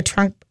Ivanka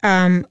Trump,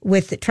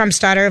 with Trump's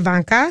daughter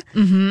Ivanka.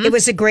 Mm-hmm. It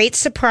was a great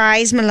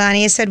surprise.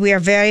 Melania said, "We are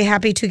very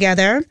happy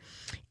together."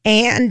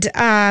 And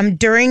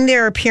during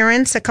their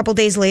appearance a couple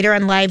days later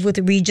on Live with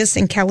Regis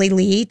and Kelly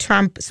Lee,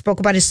 Trump spoke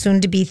about his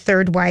soon-to-be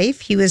third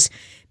wife. He was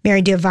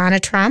married to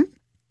Ivana Trump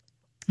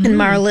and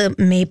Marla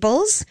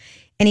Maples.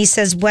 And he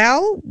says,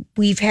 well,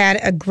 we've had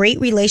a great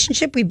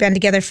relationship. We've been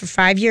together for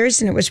 5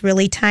 years, and it was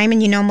really time.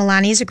 And,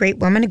 Melania's a great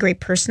woman, a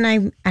great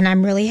person, and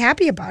I'm really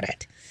happy about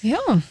it.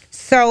 Yeah.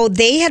 So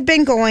they had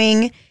been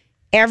going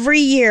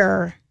every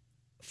year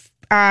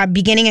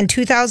beginning in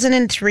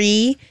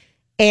 2003,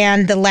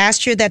 and the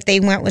last year that they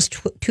went was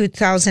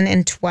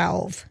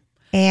 2012.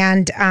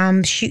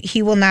 And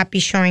he will not be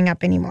showing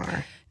up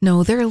anymore.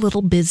 No, they're a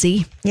little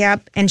busy.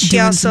 Yep. And she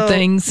doing also, some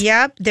things.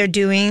 Yep, they're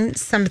doing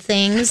some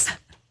things.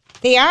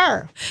 They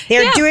are.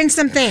 They're doing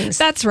some things.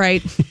 That's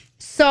right.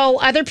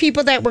 So other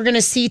people that we're going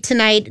to see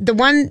tonight, the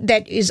one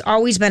that has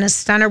always been a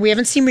stunner, we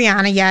haven't seen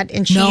Rihanna yet,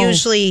 and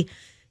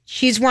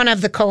she's one of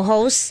the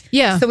co-hosts.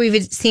 Yeah. So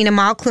we've seen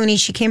Amal Clooney.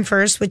 She came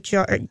first with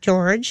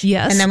George.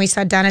 Yes. And then we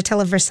saw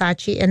Donatella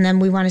Versace, and then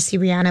we want to see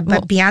Rihanna.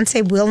 But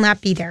Beyonce will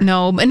not be there.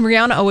 No, and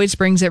Rihanna always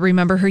brings it.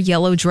 Remember her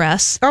yellow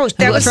dress? Oh,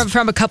 that was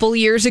from a couple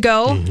years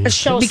ago. A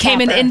showstopper. It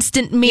became an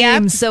instant meme.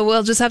 Yep. So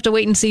we'll just have to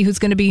wait and see who's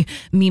going to be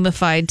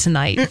meme-ified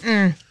tonight.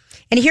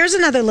 And here's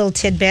another little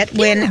tidbit.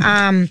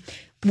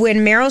 When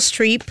Meryl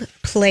Streep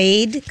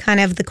played kind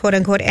of the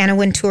quote-unquote Anna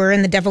Wintour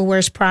in the Devil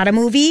Wears Prada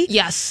movie.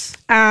 Yes.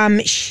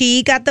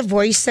 She got the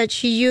voice that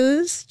she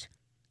used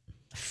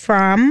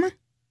from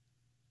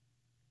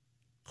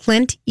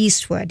Clint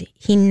Eastwood.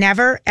 He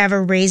never,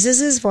 ever raises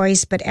his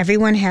voice, but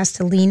everyone has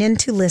to lean in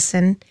to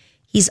listen.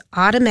 He's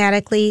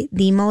automatically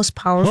the most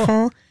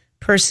powerful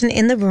person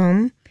in the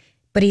room,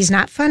 but he's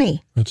not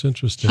funny. That's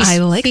interesting. I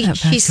like that.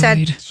 She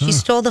said she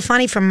stole the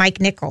funny from Mike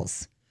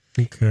Nichols.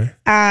 Okay.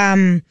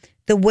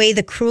 The way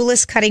the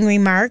cruelest cutting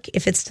remark,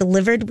 if it's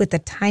delivered with a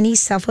tiny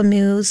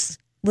self-amused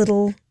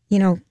little,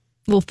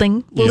 little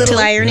thing, little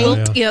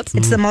irony, Yep.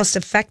 It's the most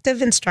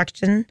effective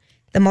instruction,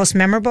 the most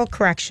memorable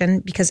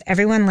correction, because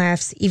everyone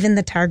laughs, even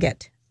the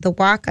target. The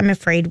walk, I'm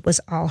afraid, was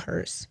all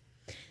hers.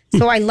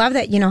 So I love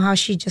that, how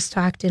she just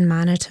talked in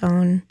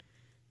monotone.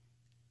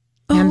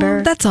 Remember?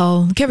 Oh, that's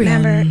all. Carry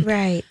on.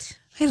 Right.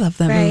 I love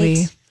that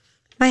movie.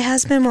 My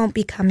husband won't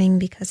be coming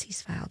because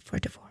he's filed for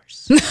divorce.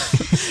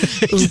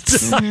 Oops.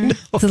 It's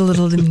a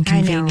little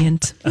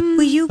inconvenient.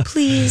 Will you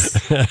please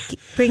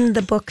bring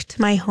the book to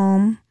my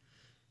home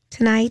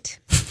tonight?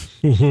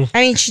 I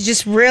mean, she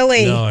just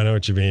really... No, I know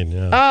what you mean.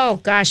 Yeah. Oh,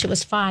 gosh, it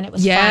was fun. It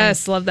was fun.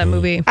 Love that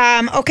movie.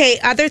 Okay,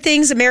 other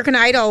things. American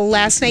Idol,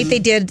 last night they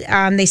did,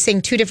 they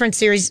sang two different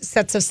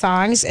sets of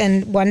songs,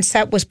 and one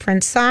set was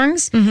Prince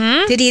songs.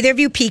 Mm-hmm. Did either of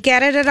you peek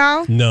at it at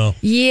all? No.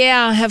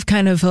 Yeah, I have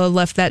kind of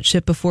left that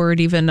ship before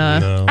it even...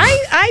 No,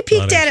 I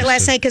peeked at it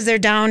last night because they're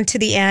down to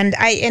the end.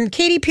 And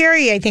Katy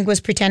Perry, I think, was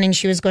pretending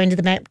she was going to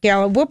the Met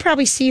Gala. We'll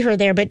probably see her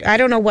there, but I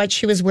don't know what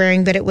she was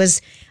wearing, but it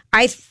was...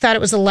 I thought it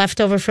was a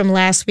leftover from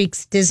last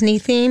week's Disney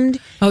themed.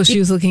 Oh, she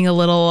was looking a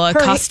little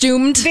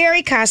costumed.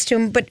 Very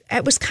costumed, but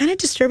it was kind of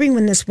disturbing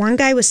when this one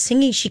guy was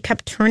singing. She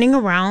kept turning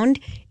around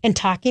and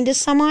talking to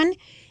someone.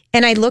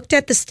 And I looked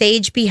at the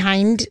stage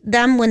behind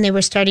them when they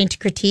were starting to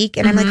critique.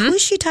 And I'm like,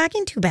 who's she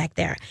talking to back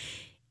there?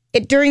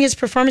 During his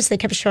performance, they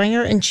kept showing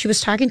her, and she was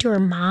talking to her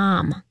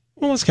mom.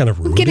 Well, that's kind of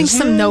rude. Getting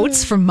some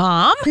notes from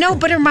mom? No,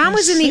 but her mom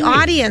was in the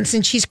audience,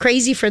 and she's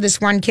crazy for this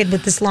one kid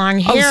with this long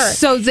hair. Oh,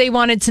 so they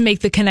wanted to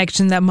make the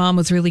connection that mom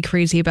was really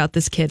crazy about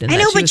this kid. And I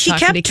know, but she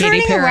kept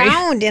turning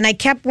around, and I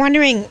kept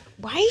wondering,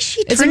 why is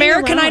she turning around? Is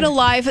American Idol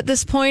live at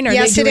this point?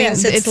 Yes, it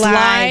is. It's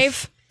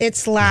live.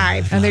 It's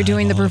live. And they're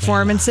doing the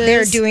performances?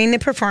 They're doing the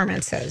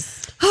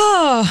performances.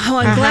 Oh, well,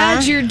 I'm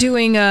glad you're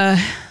doing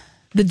the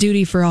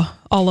duty for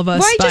all of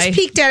us. Well, I just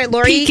peeked at it,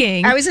 Lori.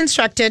 Peeking. I was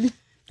instructed.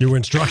 You were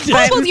instructed.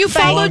 Well, you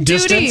followed Long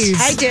distance? duties.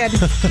 I did.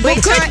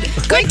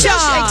 Good till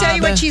I tell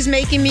you job. what she's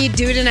making me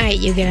do tonight,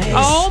 you guys.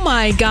 Oh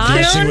my God.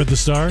 Dancing with the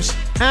Stars?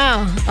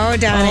 Oh,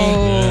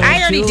 Donnie. I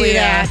already do Julia.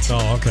 that.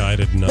 Oh, okay. I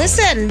didn't know.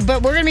 Listen,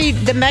 but we're going to be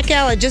the Met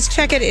Gala. Just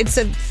check it. It's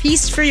a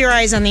feast for your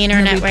eyes on the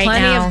internet There'll be right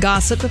plenty now. of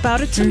gossip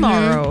about it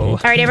tomorrow. All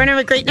right, everyone have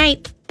a great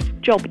night.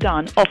 Job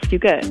done. Off you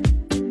go.